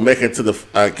didn't hold Mecca to the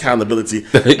accountability.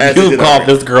 You called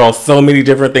this girl so many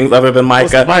different things other than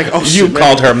Micah. You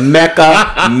called her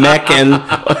Mecca, Meccan.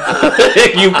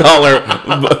 You call her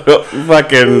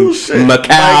fucking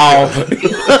Macau,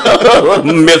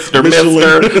 Mr.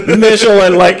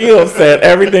 Michelin. Said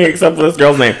everything except for this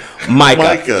girl's name.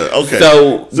 Micah. Okay.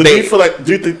 So do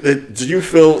you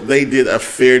feel they did a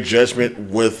fair judgment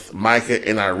with Micah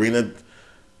and Irina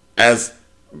as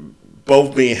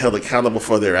both being held accountable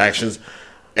for their actions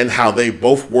and how they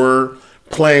both were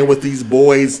playing with these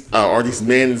boys or these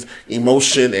men's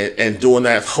emotion and doing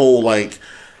that whole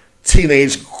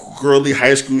teenage girly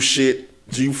high school shit?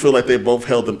 Do you feel like they both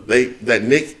held them? That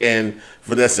Nick and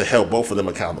Vanessa held both of them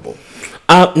accountable?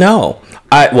 No.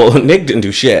 Nick didn't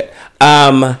do shit.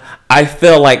 I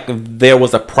feel like there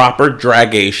was a proper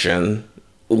dragation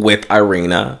with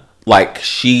Irina.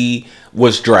 She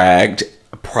was dragged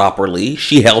properly.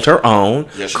 She held her own.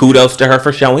 Yes, kudos to her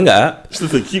for showing up. She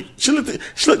looked cute. She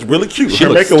looked really cute. Her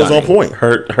makeup was on point.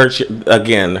 Her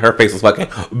face was fucking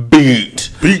beat.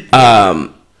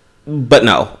 But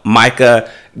no, Micah,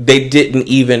 they didn't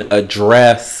even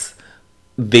address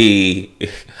the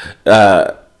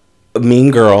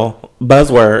mean girl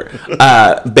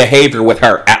buzzword behavior with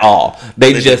her at all.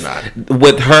 They just,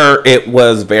 with her, it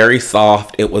was very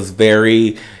soft. It was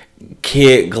very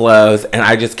kid gloves, and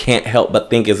I just can't help but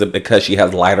think, is it because she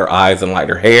has lighter eyes and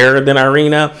lighter hair than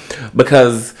Irina?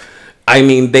 Because I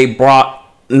mean, they brought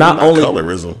not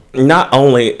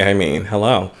only I mean,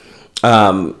 hello,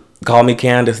 call me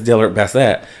Candace Dillard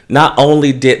Bassett. Not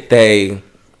only did they,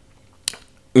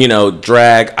 you know,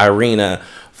 drag Irina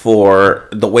for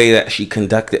the way that she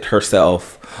conducted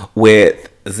herself with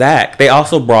Zach, they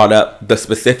also brought up the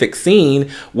specific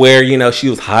scene where, you know, she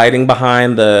was hiding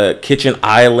behind the kitchen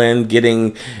island,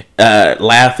 getting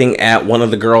laughing at one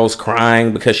of the girls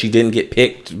crying because she didn't get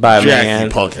picked by a man.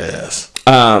 Punk ass.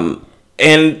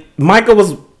 And Micah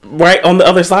was right on the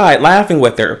other side laughing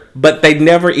with her, but they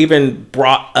never even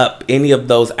brought up any of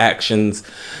those actions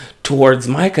towards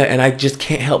Micah, and I just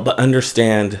can't help but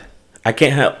understand. I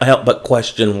can't help but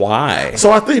question why.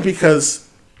 So I think because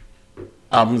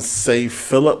I'm going to say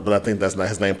Philip, but I think that's not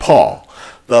his name. Paul.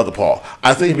 The other Paul.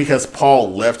 I think because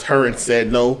Paul left her and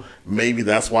said no, maybe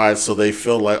that's why. So they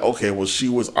feel like, okay, well, she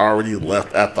was already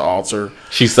left at the altar.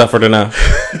 She suffered enough.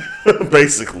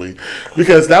 Basically.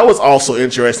 Because that was also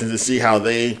interesting to see how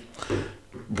they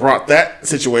brought that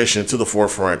situation to the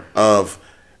forefront of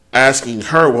asking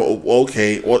her, well,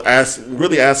 okay, well,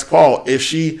 ask Paul, if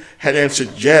she had answered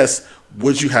yes,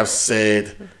 would you have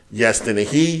said yes then? And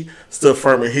he stood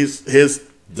firm in his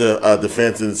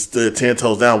defense and stood 10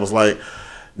 toes down, was like,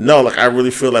 no, like, I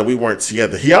really feel like we weren't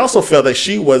together. He also felt that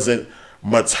she wasn't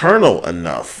maternal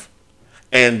enough.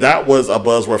 And that was a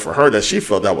buzzword for her, that she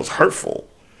felt that was hurtful.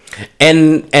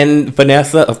 And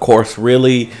Vanessa, of course,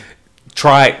 really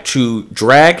tried to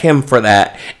drag him for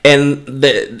that. And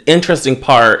the interesting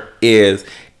part is,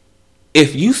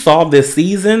 if you saw this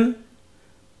season,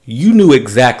 you knew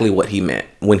exactly what he meant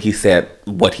when he said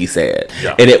what he said.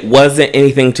 Yeah. And it wasn't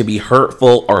anything to be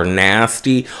hurtful or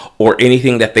nasty or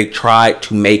anything that they tried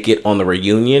to make it on the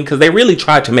reunion, because they really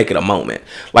tried to make it a moment.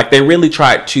 Like, they really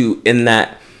tried to, in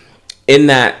that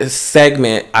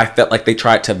segment, I felt like they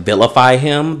tried to vilify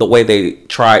him the way they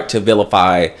tried to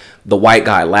vilify the white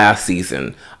guy last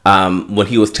season, when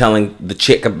he was telling the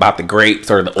chick about the grapes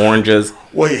or the oranges.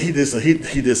 Well, he did some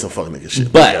fucking nigga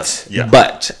shit. But yes, yeah.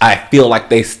 But I feel like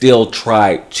they still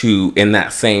tried to, in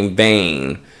that same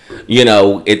vein, you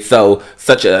know, it's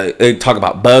they talk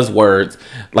about buzzwords,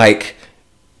 like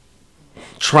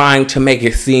trying to make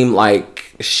it seem like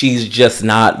she's just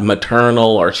not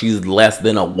maternal, or she's less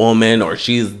than a woman, or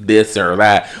she's this or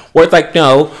that. Where it's like,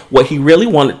 no, what he really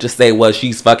wanted to say was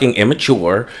she's fucking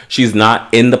immature. She's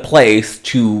not in the place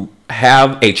to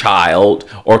have a child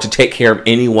or to take care of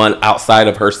anyone outside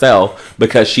of herself,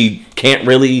 because she can't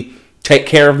really take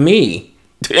care of me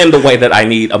in the way that I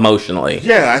need emotionally.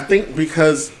 Yeah, I think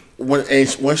because when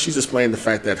she's explaining the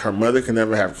fact that her mother can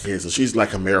never have kids, so she's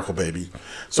like a miracle baby.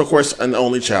 So, of course, an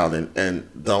only child, and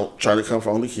don't try to come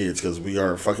for only kids, because we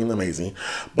are fucking amazing.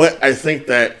 But I think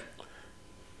that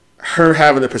her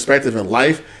having a perspective in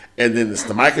life, and then it's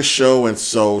the Micah show, and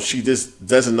so she just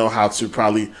doesn't know how to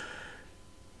probably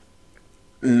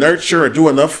nurture or do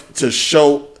enough to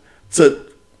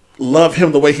love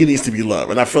him the way he needs to be loved.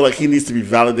 And I feel like he needs to be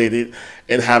validated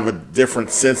and have a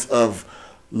different sense of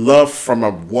love from a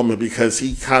woman, because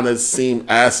he kind of seemed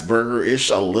Asperger-ish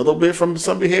a little bit from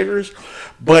some behaviors.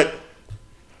 But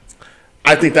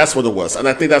I think that's what it was. And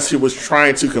I think that's what he was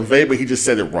trying to convey, but he just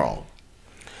said it wrong.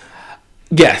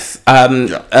 Yes.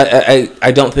 Yeah.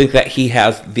 I don't think that he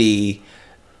has the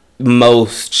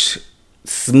most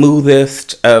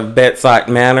smoothest of bedside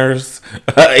manners.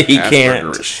 He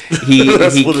can't. He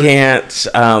can't.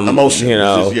 Emotion. You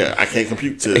know. Yeah, I can't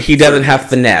compute. He doesn't have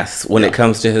finesse when it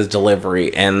comes to his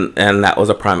delivery, and that was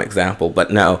a prime example.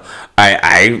 But no,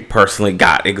 I personally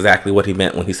got exactly what he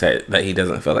meant when he said that he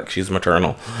doesn't feel like she's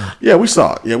maternal. Yeah, we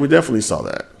saw it. Yeah, we definitely saw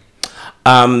that.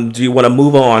 Do you want to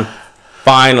move on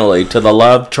finally to the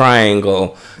love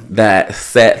triangle that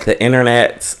set the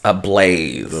internet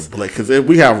ablaze? Because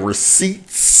we have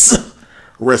receipts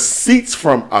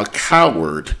from a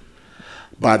coward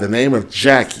by the name of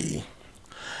Jackie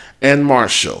and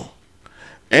Marshall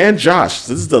and Josh.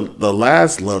 This is the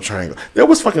last love triangle. There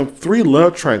was fucking 3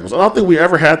 love triangles. I don't think we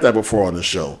ever had that before on the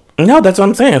show. No, that's what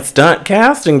I'm saying. Stunt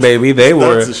casting, baby.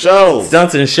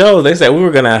 Stunts and shows. They said we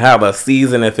were gonna have a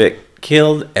season if it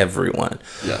killed everyone.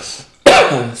 Yes.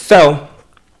 So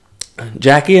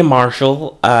Jackie and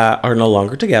Marshall are no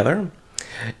longer together.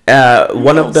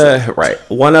 One of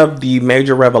the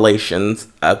major revelations,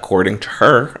 according to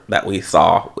her, that we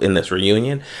saw in this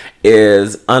reunion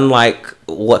is unlike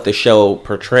what the show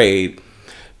portrayed.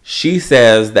 She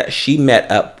says that she met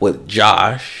up with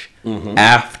Josh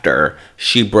after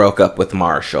she broke up with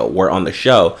Marshall, where on the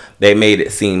show they made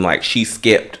it seem like she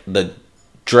skipped the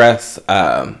dress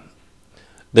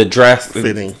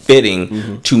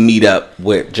fitting to meet up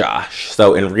with Josh.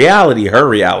 So in reality, her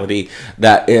reality,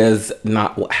 that is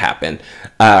not what happened.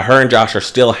 Her and Josh are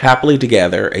still happily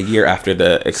together a year after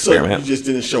the experiment. So you just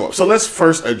didn't show up. So let's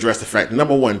first address the fact.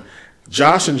 Number one,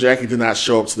 Josh and Jackie did not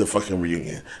show up to the fucking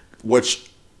reunion. Which,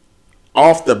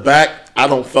 off the bat, I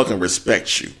don't fucking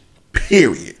respect you.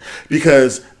 Period.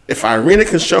 Because if Irina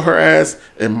can show her ass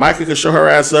and Micah can show her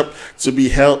ass up to be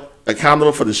held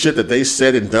accountable for the shit that they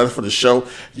said and done for the show,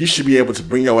 you should be able to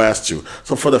bring your ass to.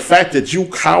 So for the fact that you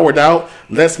cowered out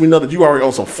lets me know that you already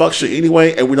on some fuck shit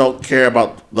anyway, and we don't care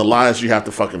about the lies you have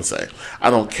to fucking say. I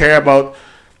don't care about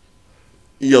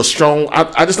your strong.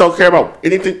 I just don't care about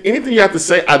anything you have to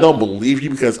say. I don't believe you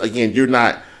because again,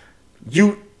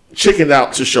 you chickened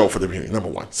out to show for the reunion. Number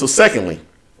one. So secondly,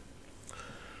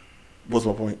 what's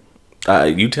my point?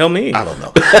 You tell me. I don't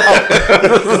know.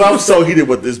 Because I'm so heated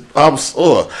with this.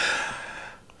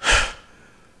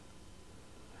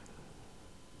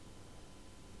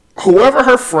 Whoever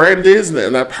her friend is,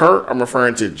 and not her, I'm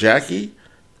referring to Jackie.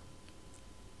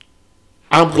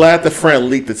 I'm glad the friend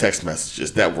leaked the text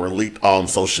messages that were leaked on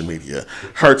social media.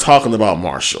 Her talking about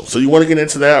Marshall. So you want to get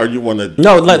into that, or you want to?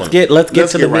 No, let's get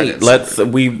to the meat.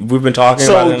 We've been talking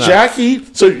about it. So Jackie.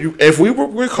 If we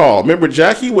recall, remember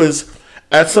Jackie was.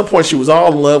 At some point, she was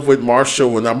all in love with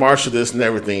Marshall and Marshall this and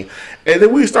everything, and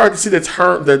then we started to see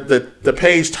the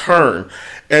page turn,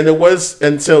 and it was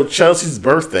until Chelsea's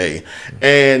birthday,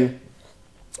 and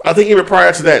I think even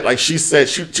prior to that, like she said,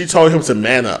 she told him to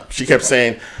man up. She kept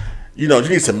saying, you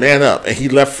need to man up, and he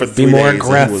left for 3 days. Be more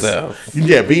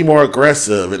aggressive. Be more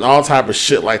aggressive and all type of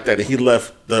shit like that, and he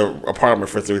left the apartment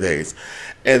for 3 days.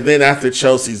 And then after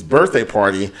Chelsea's birthday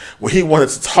party, where he wanted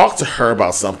to talk to her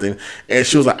about something, and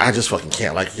she was like, "I just fucking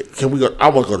can't. Like, can we go? I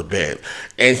want to go to bed."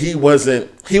 And he wasn't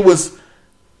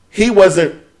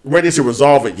ready to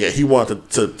resolve it yet. He wanted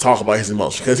to talk about his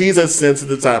emotions because he's a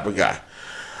sensitive type of guy.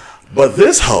 But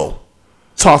this hoe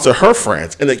talked to her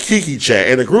friends in the Kiki chat,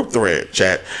 in the group thread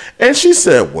chat, and she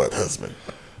said, "What, husband?"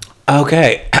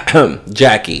 Okay,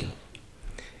 Jackie.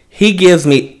 He gives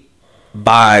me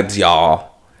vibes, y'all.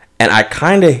 And I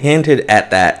kind of hinted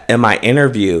at that in my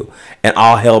interview, and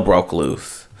all hell broke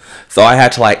loose. So I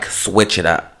had to switch it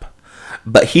up.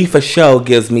 But he for sure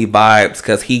gives me vibes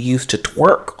because he used to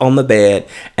twerk on the bed,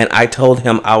 and I told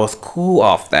him I was cool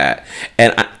off that.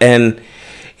 And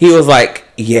he was like,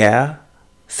 yeah.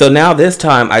 So now this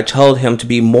time I told him to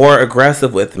be more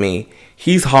aggressive with me.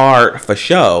 He's hard for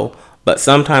sure, but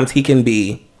sometimes he can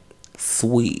be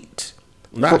sweet.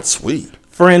 Not sweet.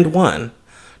 Friend 1.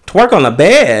 Twerk on the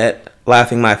bed,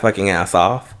 laughing my fucking ass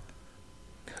off.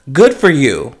 Good for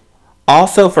you.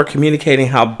 Also for communicating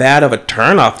how bad of a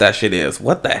turnoff that shit is.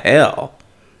 What the hell?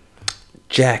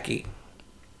 Jackie.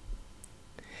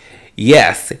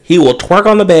 Yes, he will twerk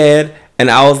on the bed,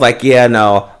 and I was like, yeah,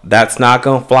 no, that's not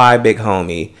gonna fly, big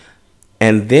homie.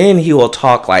 And then he will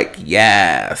talk like,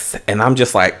 yes. And I'm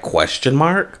just like, question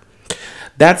mark?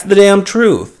 That's the damn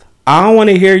truth. I don't want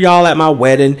to hear y'all at my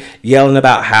wedding yelling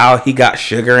about how he got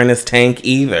sugar in his tank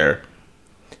either.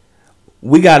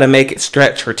 We got to make it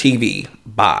stretch for TV.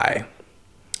 Bye.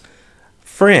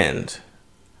 Friend.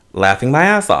 Laughing my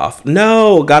ass off.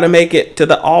 No, got to make it to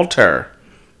the altar.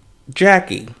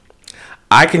 Jackie.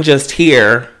 I can just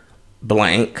hear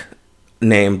blank,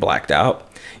 name blacked out,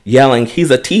 yelling, he's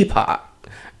a teapot.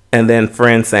 And then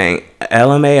friend saying,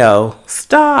 LMAO,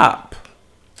 stop.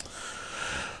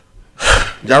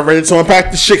 Y'all ready to unpack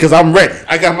this shit? Because I'm ready.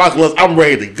 I got my gloves. I'm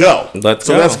ready to go. Let's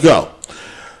go.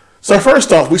 So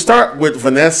first off, we start with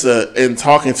Vanessa and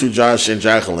talking to Josh and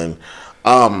Jacqueline,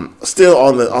 still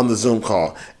on the Zoom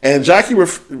call. And Jackie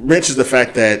mentions the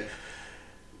fact that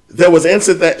there was an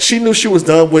incident that she knew she was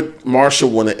done with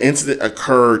Marshall when the incident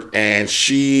occurred, and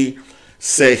she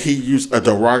said he used a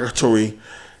derogatory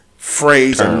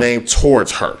phrase or name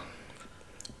towards her.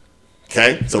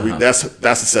 Okay? So that's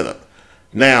the setup.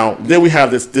 Now, then we have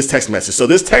this text message. So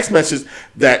this text message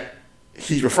that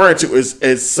he's referring to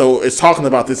is talking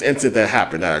about this incident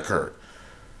that occurred.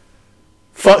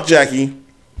 Fuck Jackie.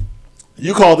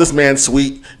 You called this man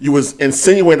sweet. You was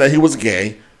insinuating that he was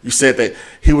gay. You said that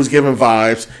he was giving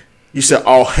vibes. You said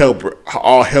all hell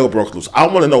broke loose. I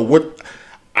want to know what.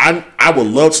 I would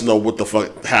love to know what the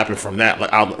fuck happened from that.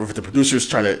 Like, I don't know if the producers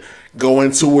trying to go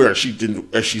into it, or she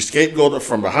didn't, or she scapegoated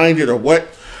from behind it, or what.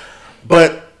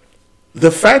 But the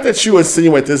fact that you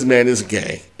insinuate this man is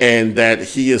gay and that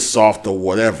he is soft or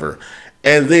whatever,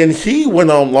 and then he went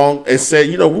on long and said,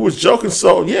 we was joking.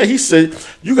 So yeah, he said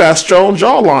you got a strong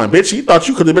jawline, bitch. He thought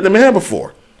you could have been a man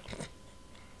before.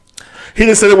 He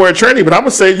didn't say the word tranny, but I'm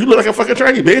gonna say you look like a fucking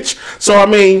tranny, bitch. So I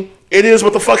mean, it is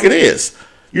what the fuck it is.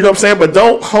 You know what I'm saying? But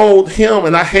don't hold him.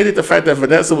 And I hated the fact that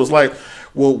Vanessa was like,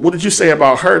 well, what did you say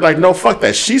about her? Like, no, fuck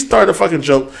that. She started a fucking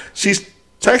joke. She's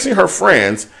texting her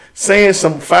friends, saying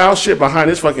some foul shit behind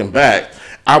his fucking back.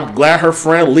 I'm glad her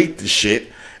friend leaked the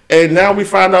shit. And now we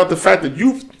find out the fact that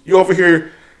you over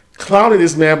here clowning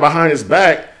this man behind his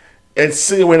back and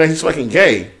insinuating that he's fucking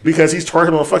gay because he's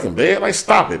twerking on the fucking bed. Like,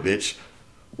 stop it, bitch.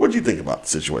 What do you think about the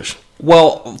situation?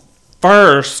 Well,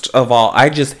 first of all, I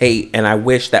just hate and I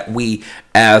wish that we,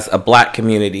 as a black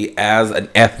community, as an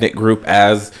ethnic group,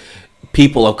 as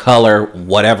people of color,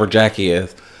 whatever Jackie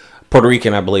is, Puerto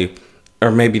Rican, I believe, or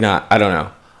maybe not, I don't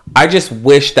know. I just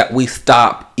wish that we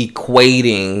stop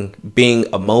equating being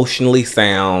emotionally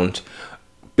sound,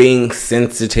 being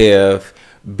sensitive,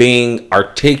 being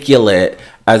articulate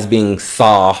as being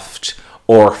soft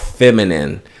or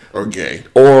feminine. Or gay.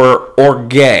 Or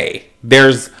gay.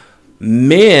 There's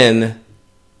men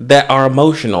that are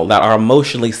emotional, that are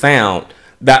emotionally sound,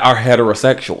 that are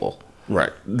heterosexual.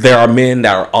 Right. There are men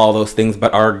that are all those things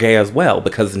but are gay as well,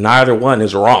 because neither one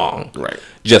is wrong. Right.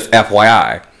 Just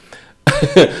FYI.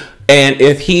 and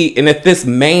if this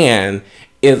man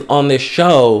is on this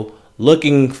show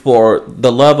looking for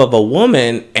the love of a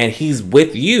woman and he's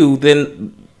with you,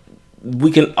 then we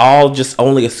can all just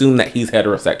only assume that he's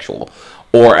heterosexual.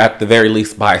 Or at the very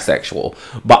least bisexual.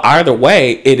 But either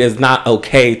way, it is not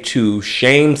okay to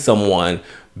shame someone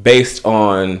based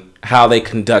on how they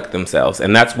conduct themselves.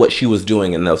 And that's what she was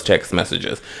doing in those text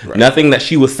messages. Right. Nothing that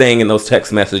she was saying in those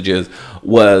text messages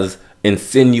was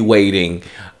insinuating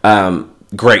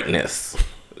greatness.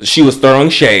 She was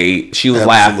throwing shade. She was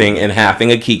laughing and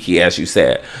having a kiki, as you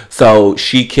said. So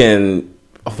she can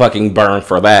fucking burn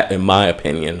for that, in my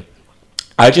opinion.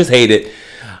 I just hate it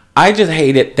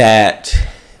that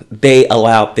they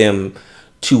allowed them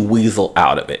to weasel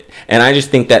out of it. And I just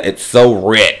think that it's so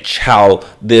rich how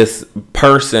this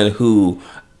person who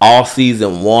all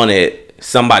season wanted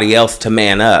somebody else to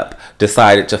man up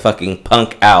decided to fucking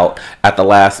punk out at the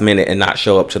last minute and not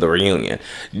show up to the reunion.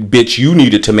 Bitch, you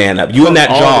needed to man up. You and that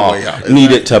jaw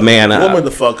needed to man up. Woman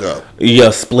the fuck up.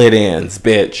 Your split ends,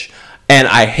 bitch. And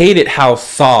I hated how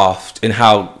soft and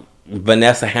how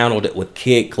Vanessa handled it with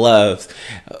kid gloves,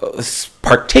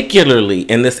 particularly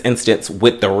in this instance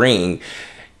with the ring.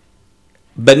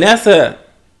 Vanessa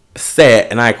said,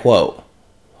 and I quote,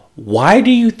 "Why do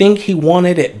you think he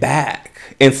wanted it back?"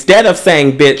 Instead of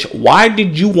saying, "Bitch, why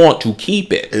did you want to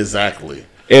keep it?" Exactly.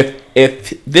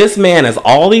 If this man is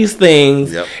all these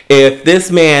things, yep. If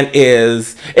this man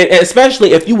is,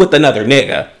 especially if you with another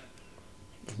nigga,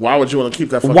 why would you want to keep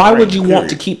that? Why would you want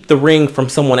to keep the ring from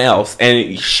someone else?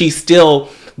 And she still,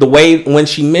 the way when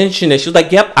she mentioned it, she was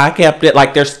like, "Yep, I kept it."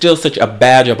 Like there's still such a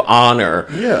badge of honor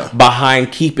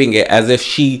behind keeping it, as if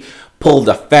she pulled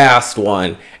a fast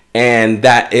one and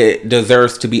that it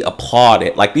deserves to be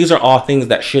applauded. Like these are all things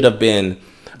that should have been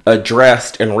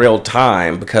addressed in real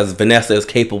time, because Vanessa is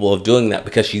capable of doing that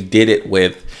because she did it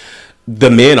with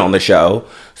the men on the show.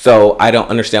 So I don't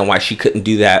understand why she couldn't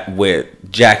do that with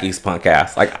Jackie's punk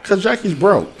ass. Like, because Jackie's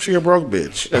broke. She a broke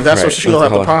bitch, and that's what she don't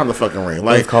have to pawn the fucking ring.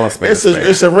 Like,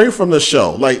 it's a ring from the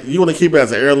show. Like, you want to keep it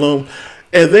as an heirloom.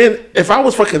 And then if I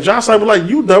was fucking Josh, I'd be like,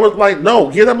 you never, like,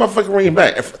 no, give that motherfucking ring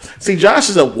back. See, Josh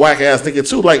is a whack ass nigga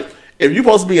too. Like, if you're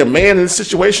supposed to be a man in this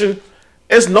situation,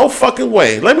 there's no fucking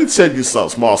way. Let me tell you some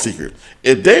small secret.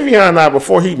 If Davion and I,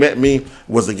 before he met me,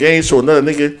 was engaged to another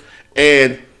nigga,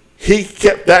 and he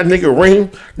kept that nigga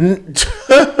ring,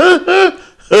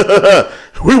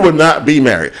 we would not be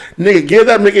married. Nigga, give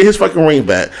that nigga his fucking ring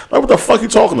back. Like, what the fuck you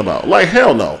talking about? Like,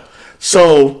 hell no.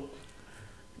 So,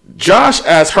 Josh,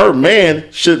 as her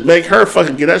man, should make her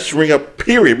fucking get that ring up,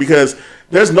 period. Because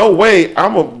there's no way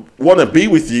I'm going to want to be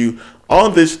with you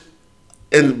on this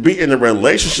and be in a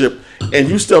relationship, and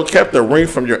you still kept the ring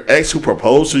from your ex who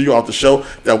proposed to you off the show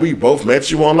that we both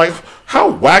met you on. Like, how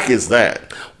whack is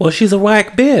that? Well, she's a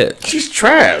whack bitch. She's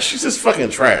trash. She's just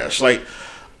fucking trash. Like,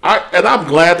 I'm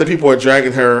glad that people are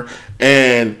dragging her,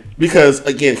 and because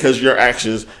your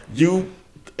actions, you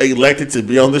elected to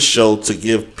be on the show to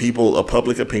give people a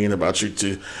public opinion about you,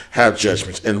 to have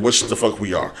judgments, and which the fuck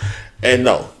we are. And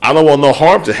no, I don't want no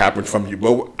harm to happen from you,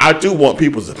 but I do want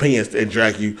people's opinions and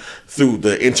drag you through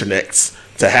the internets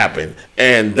to happen.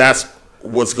 And that's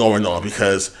what's going on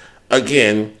because,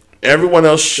 again, everyone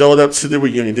else showed up to the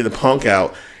reunion, did a punk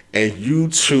out, and you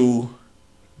two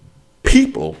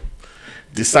people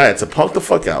decided to punk the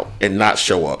fuck out and not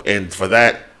show up. And for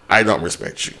that, I don't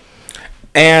respect you.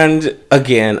 And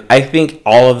again, I think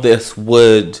all of this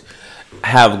would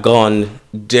have gone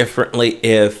differently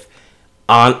if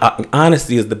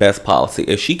honesty is the best policy.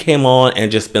 If she came on and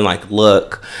just been like,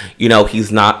 look, he's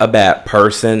not a bad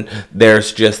person.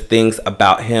 There's just things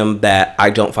about him that I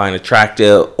don't find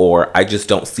attractive, or I just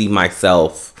don't see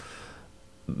myself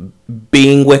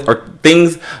being with, or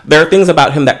there are things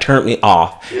about him that turned me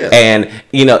off. Yeah. And,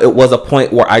 it was a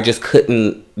point where I just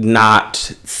couldn't not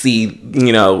see,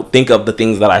 think of the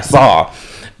things that I saw.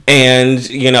 And,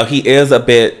 he is a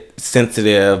bit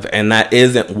sensitive, and that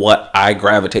isn't what I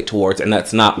gravitate towards, and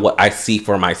that's not what I see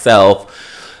for myself,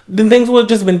 then things would have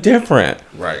just been different.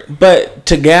 Right. But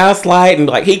to gaslight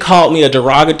and he called me a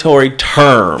derogatory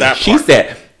term. She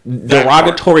said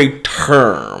derogatory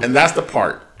term. And that's the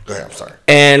part. Go ahead, I'm sorry.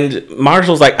 And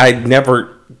Marshall's like, I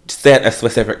never said a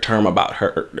specific term about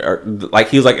her. Or,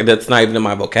 he was like, that's not even in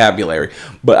my vocabulary.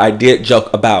 But I did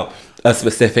joke about a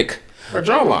specific... Her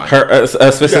jawline. A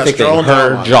specific thing.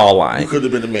 Her jawline. You could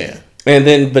have been the man. And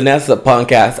then Vanessa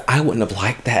punk ass, I wouldn't have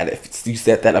liked that if you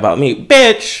said that about me.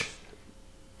 Bitch.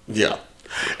 Yeah.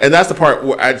 And that's the part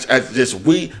where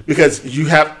because you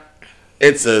have,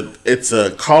 it's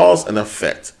a cause and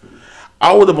effect.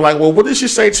 I would have been like, well, what did she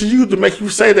say to you to make you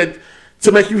say that,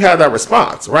 to make you have that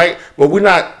response, right? But we're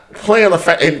not playing the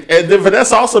fact. And then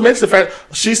Vanessa also mentioned the fact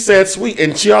she said sweet,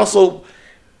 and she also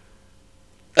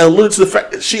alluded to the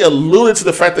fact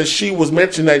that she was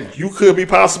mentioning that you could be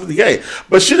possibly gay,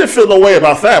 but she didn't feel no way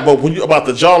about that. But when about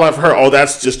the jawline for her,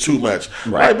 that's just too much.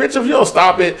 Right, bitch, if you don't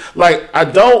stop it, I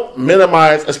don't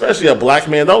minimize, especially a black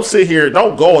man. Don't sit here,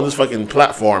 don't go on this fucking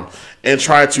platform and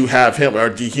try to have him or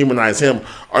dehumanize him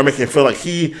or make him feel like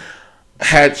he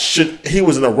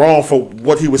was in the wrong for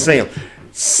what he was saying.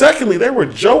 Secondly, they were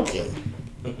joking,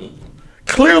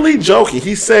 clearly joking.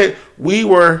 He said we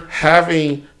were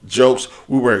having jokes,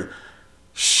 we were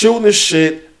shooting the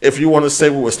shit. If you want to say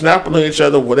we were snapping on each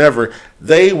other, whatever,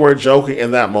 they were joking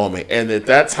in that moment. And at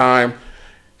that time,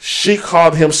 she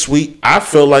called him sweet. I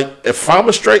feel like if I'm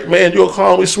a straight man, you'll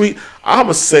call me sweet, I'm going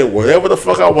to say whatever the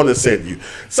fuck I want to say to you.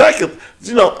 Second,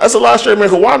 that's a lot of straight men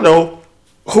who I know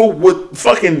who would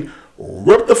fucking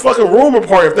rip the fucking room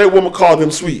apart if that woman called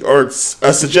them sweet or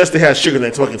suggest they had sugar in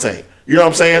their fucking tank. You know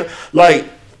what I'm saying?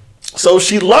 So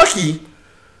she lucky.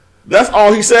 That's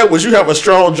all he said was you have a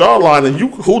strong jawline, and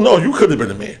who knows, you could have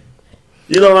been a man.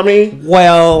 You know what I mean?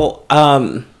 Well,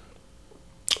 I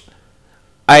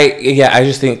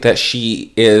just think that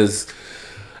she is,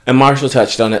 and Marshall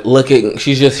touched on it.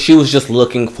 She was just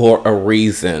looking for a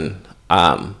reason,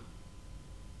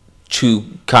 to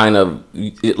kind of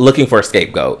looking for a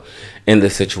scapegoat in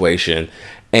this situation,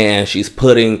 and she's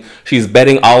betting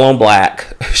all on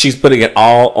black. She's putting it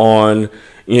all on,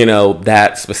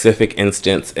 that specific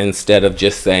instance instead of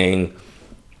just saying,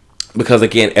 because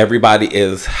again, everybody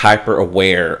is hyper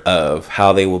aware of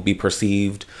how they will be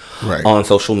perceived on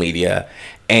social media.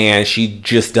 And she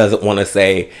just doesn't want to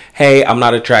say, hey, I'm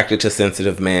not attracted to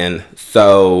sensitive men.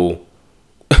 So,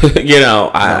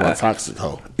 I'm a toxic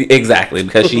hoe. Exactly,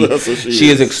 because she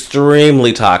is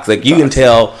extremely toxic. You can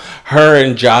tell her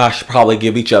and Josh probably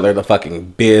give each other the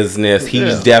fucking business.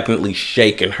 He's definitely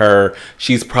shaking her.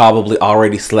 She's probably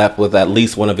already slept with at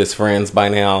least one of his friends by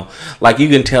now. You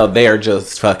can tell they're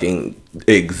just fucking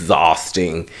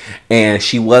exhausting. And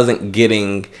she wasn't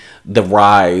getting the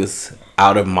rise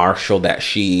out of Marshall that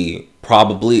she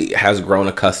probably has grown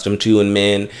accustomed to in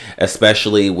men,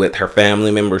 especially with her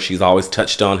family members. She's always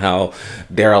touched on how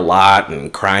they're a lot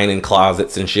and crying in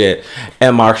closets and shit.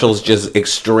 And Marshall's just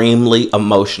extremely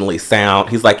emotionally sound.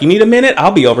 He's like, you need a minute?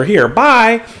 I'll be over here.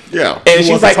 Bye. Yeah. And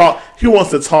she's like, he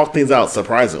wants to talk things out,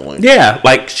 surprisingly. Yeah.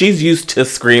 She's used to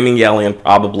screaming, yelling, and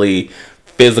probably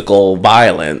physical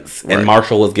violence. Right. And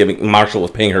Marshall was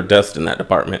paying her dust in that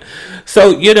department.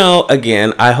 So,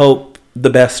 again, I hope the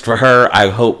best for her. I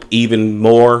hope even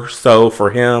more so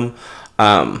for him.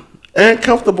 And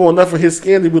comfortable enough for his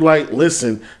skin to be like,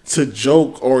 listen, to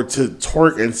joke or to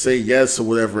twerk and say yes or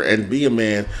whatever and be a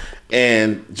man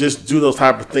and just do those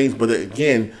type of things. But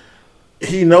again,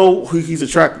 he know who he's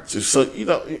attracted to. So,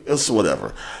 it's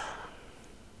whatever.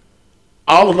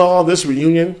 All in all, this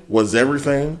reunion was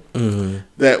everything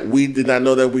that we did not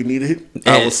know that we needed.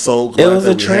 I was so glad. It was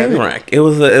a train wreck. It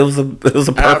was a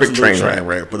perfect train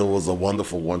wreck, but it was a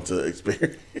wonderful one to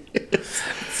experience.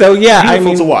 So yeah,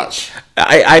 beautiful to watch.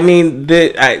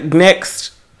 The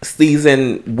next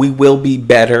season we will be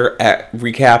better at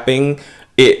recapping.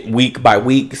 it week by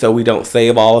week, so we don't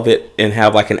save all of it and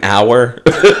have like an hour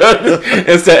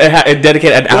instead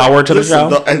dedicate an hour to the show.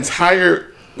 The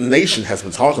entire nation has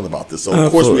been talking about this, so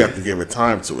of course we have to give it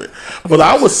time to it. But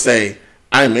I would say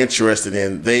I'm interested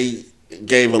in. They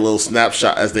gave a little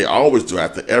snapshot, as they always do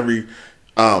after every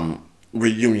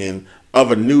reunion,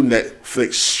 of a new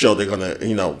Netflix show they're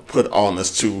gonna put on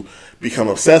us to become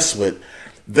obsessed with.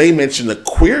 They mentioned the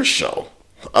queer show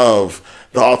of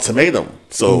The Ultimatum.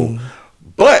 So,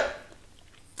 but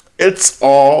it's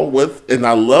all with, and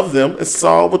I love them, it's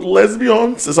all with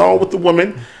lesbians, it's all with the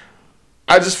women.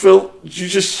 I just feel you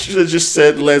just should have just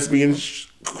said lesbian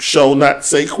show, not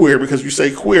say queer, because you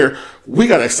say queer, we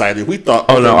got excited. We thought,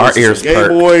 oh no, our ears gay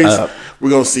boys. We're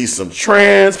going to see some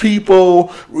trans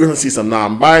people. We're going to see some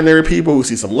non-binary people. We'll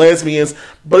see some lesbians.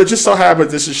 But it just so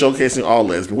happens this is showcasing all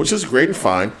lesbians, which is great and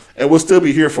fine. And we'll still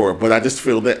be here for it. But I just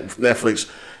feel that Netflix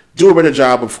do a better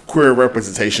job of queer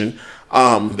representation.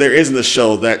 There isn't a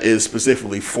show that is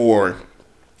specifically for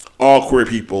all queer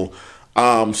people.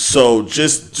 So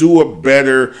just do a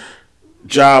better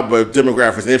job of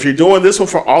demographics. And if you're doing this one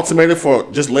for Ultimatum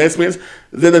for just lesbians,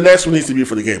 then the next one needs to be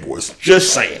for the gay boys.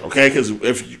 Just saying, okay? Because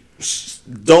if you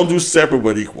don't do separate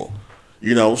but equal,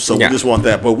 so we just want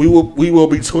that. But we will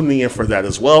be tuning in for that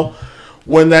as well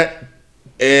when that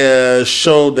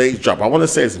show they drop. I want to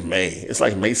say it's May. It's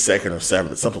like May 2nd or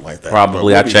 7th, something like that.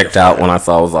 Probably. I checked out when I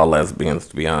saw it was all lesbians,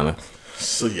 to be honest.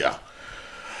 So yeah.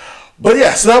 But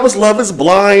yeah, so that was Love is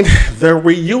Blind, the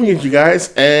reunion, you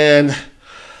guys, and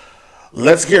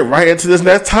let's get right into this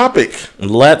next topic.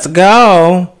 Let's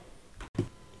go.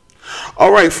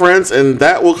 All right, friends, and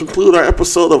that will conclude our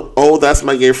episode of Oh, That's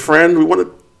My Gay Friend. We want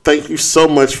to thank you so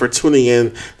much for tuning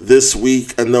in this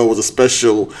week. I know it was a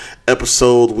special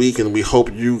episode week, and we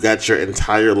hope you got your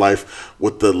entire life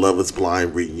with the Love is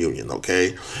Blind reunion,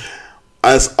 okay?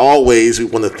 As always, we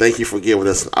want to thank you for giving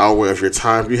us an hour of your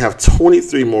time. You have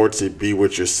 23 more to be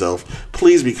with yourself.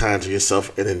 Please be kind to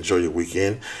yourself and enjoy your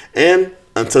weekend. And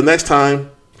until next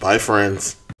time, bye,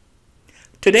 friends.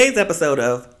 Today's episode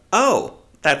of Oh,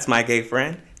 That's My Gay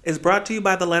Friend is brought to you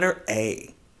by the letter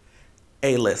A.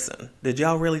 Hey, listen, did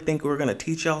y'all really think we were going to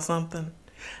teach y'all something?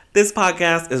 This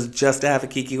podcast is just to have a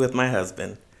kiki with my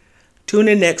husband. Tune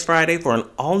in next Friday for an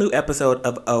all-new episode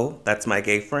of Oh, That's My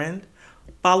Gay Friend.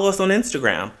 Follow us on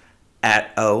Instagram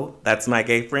at Oh, That's My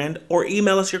Gay Friend, or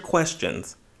email us your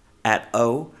questions at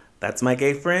Oh, That's My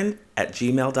Gay Friend at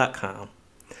gmail.com.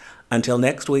 Until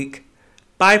next week,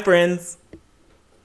 bye, friends.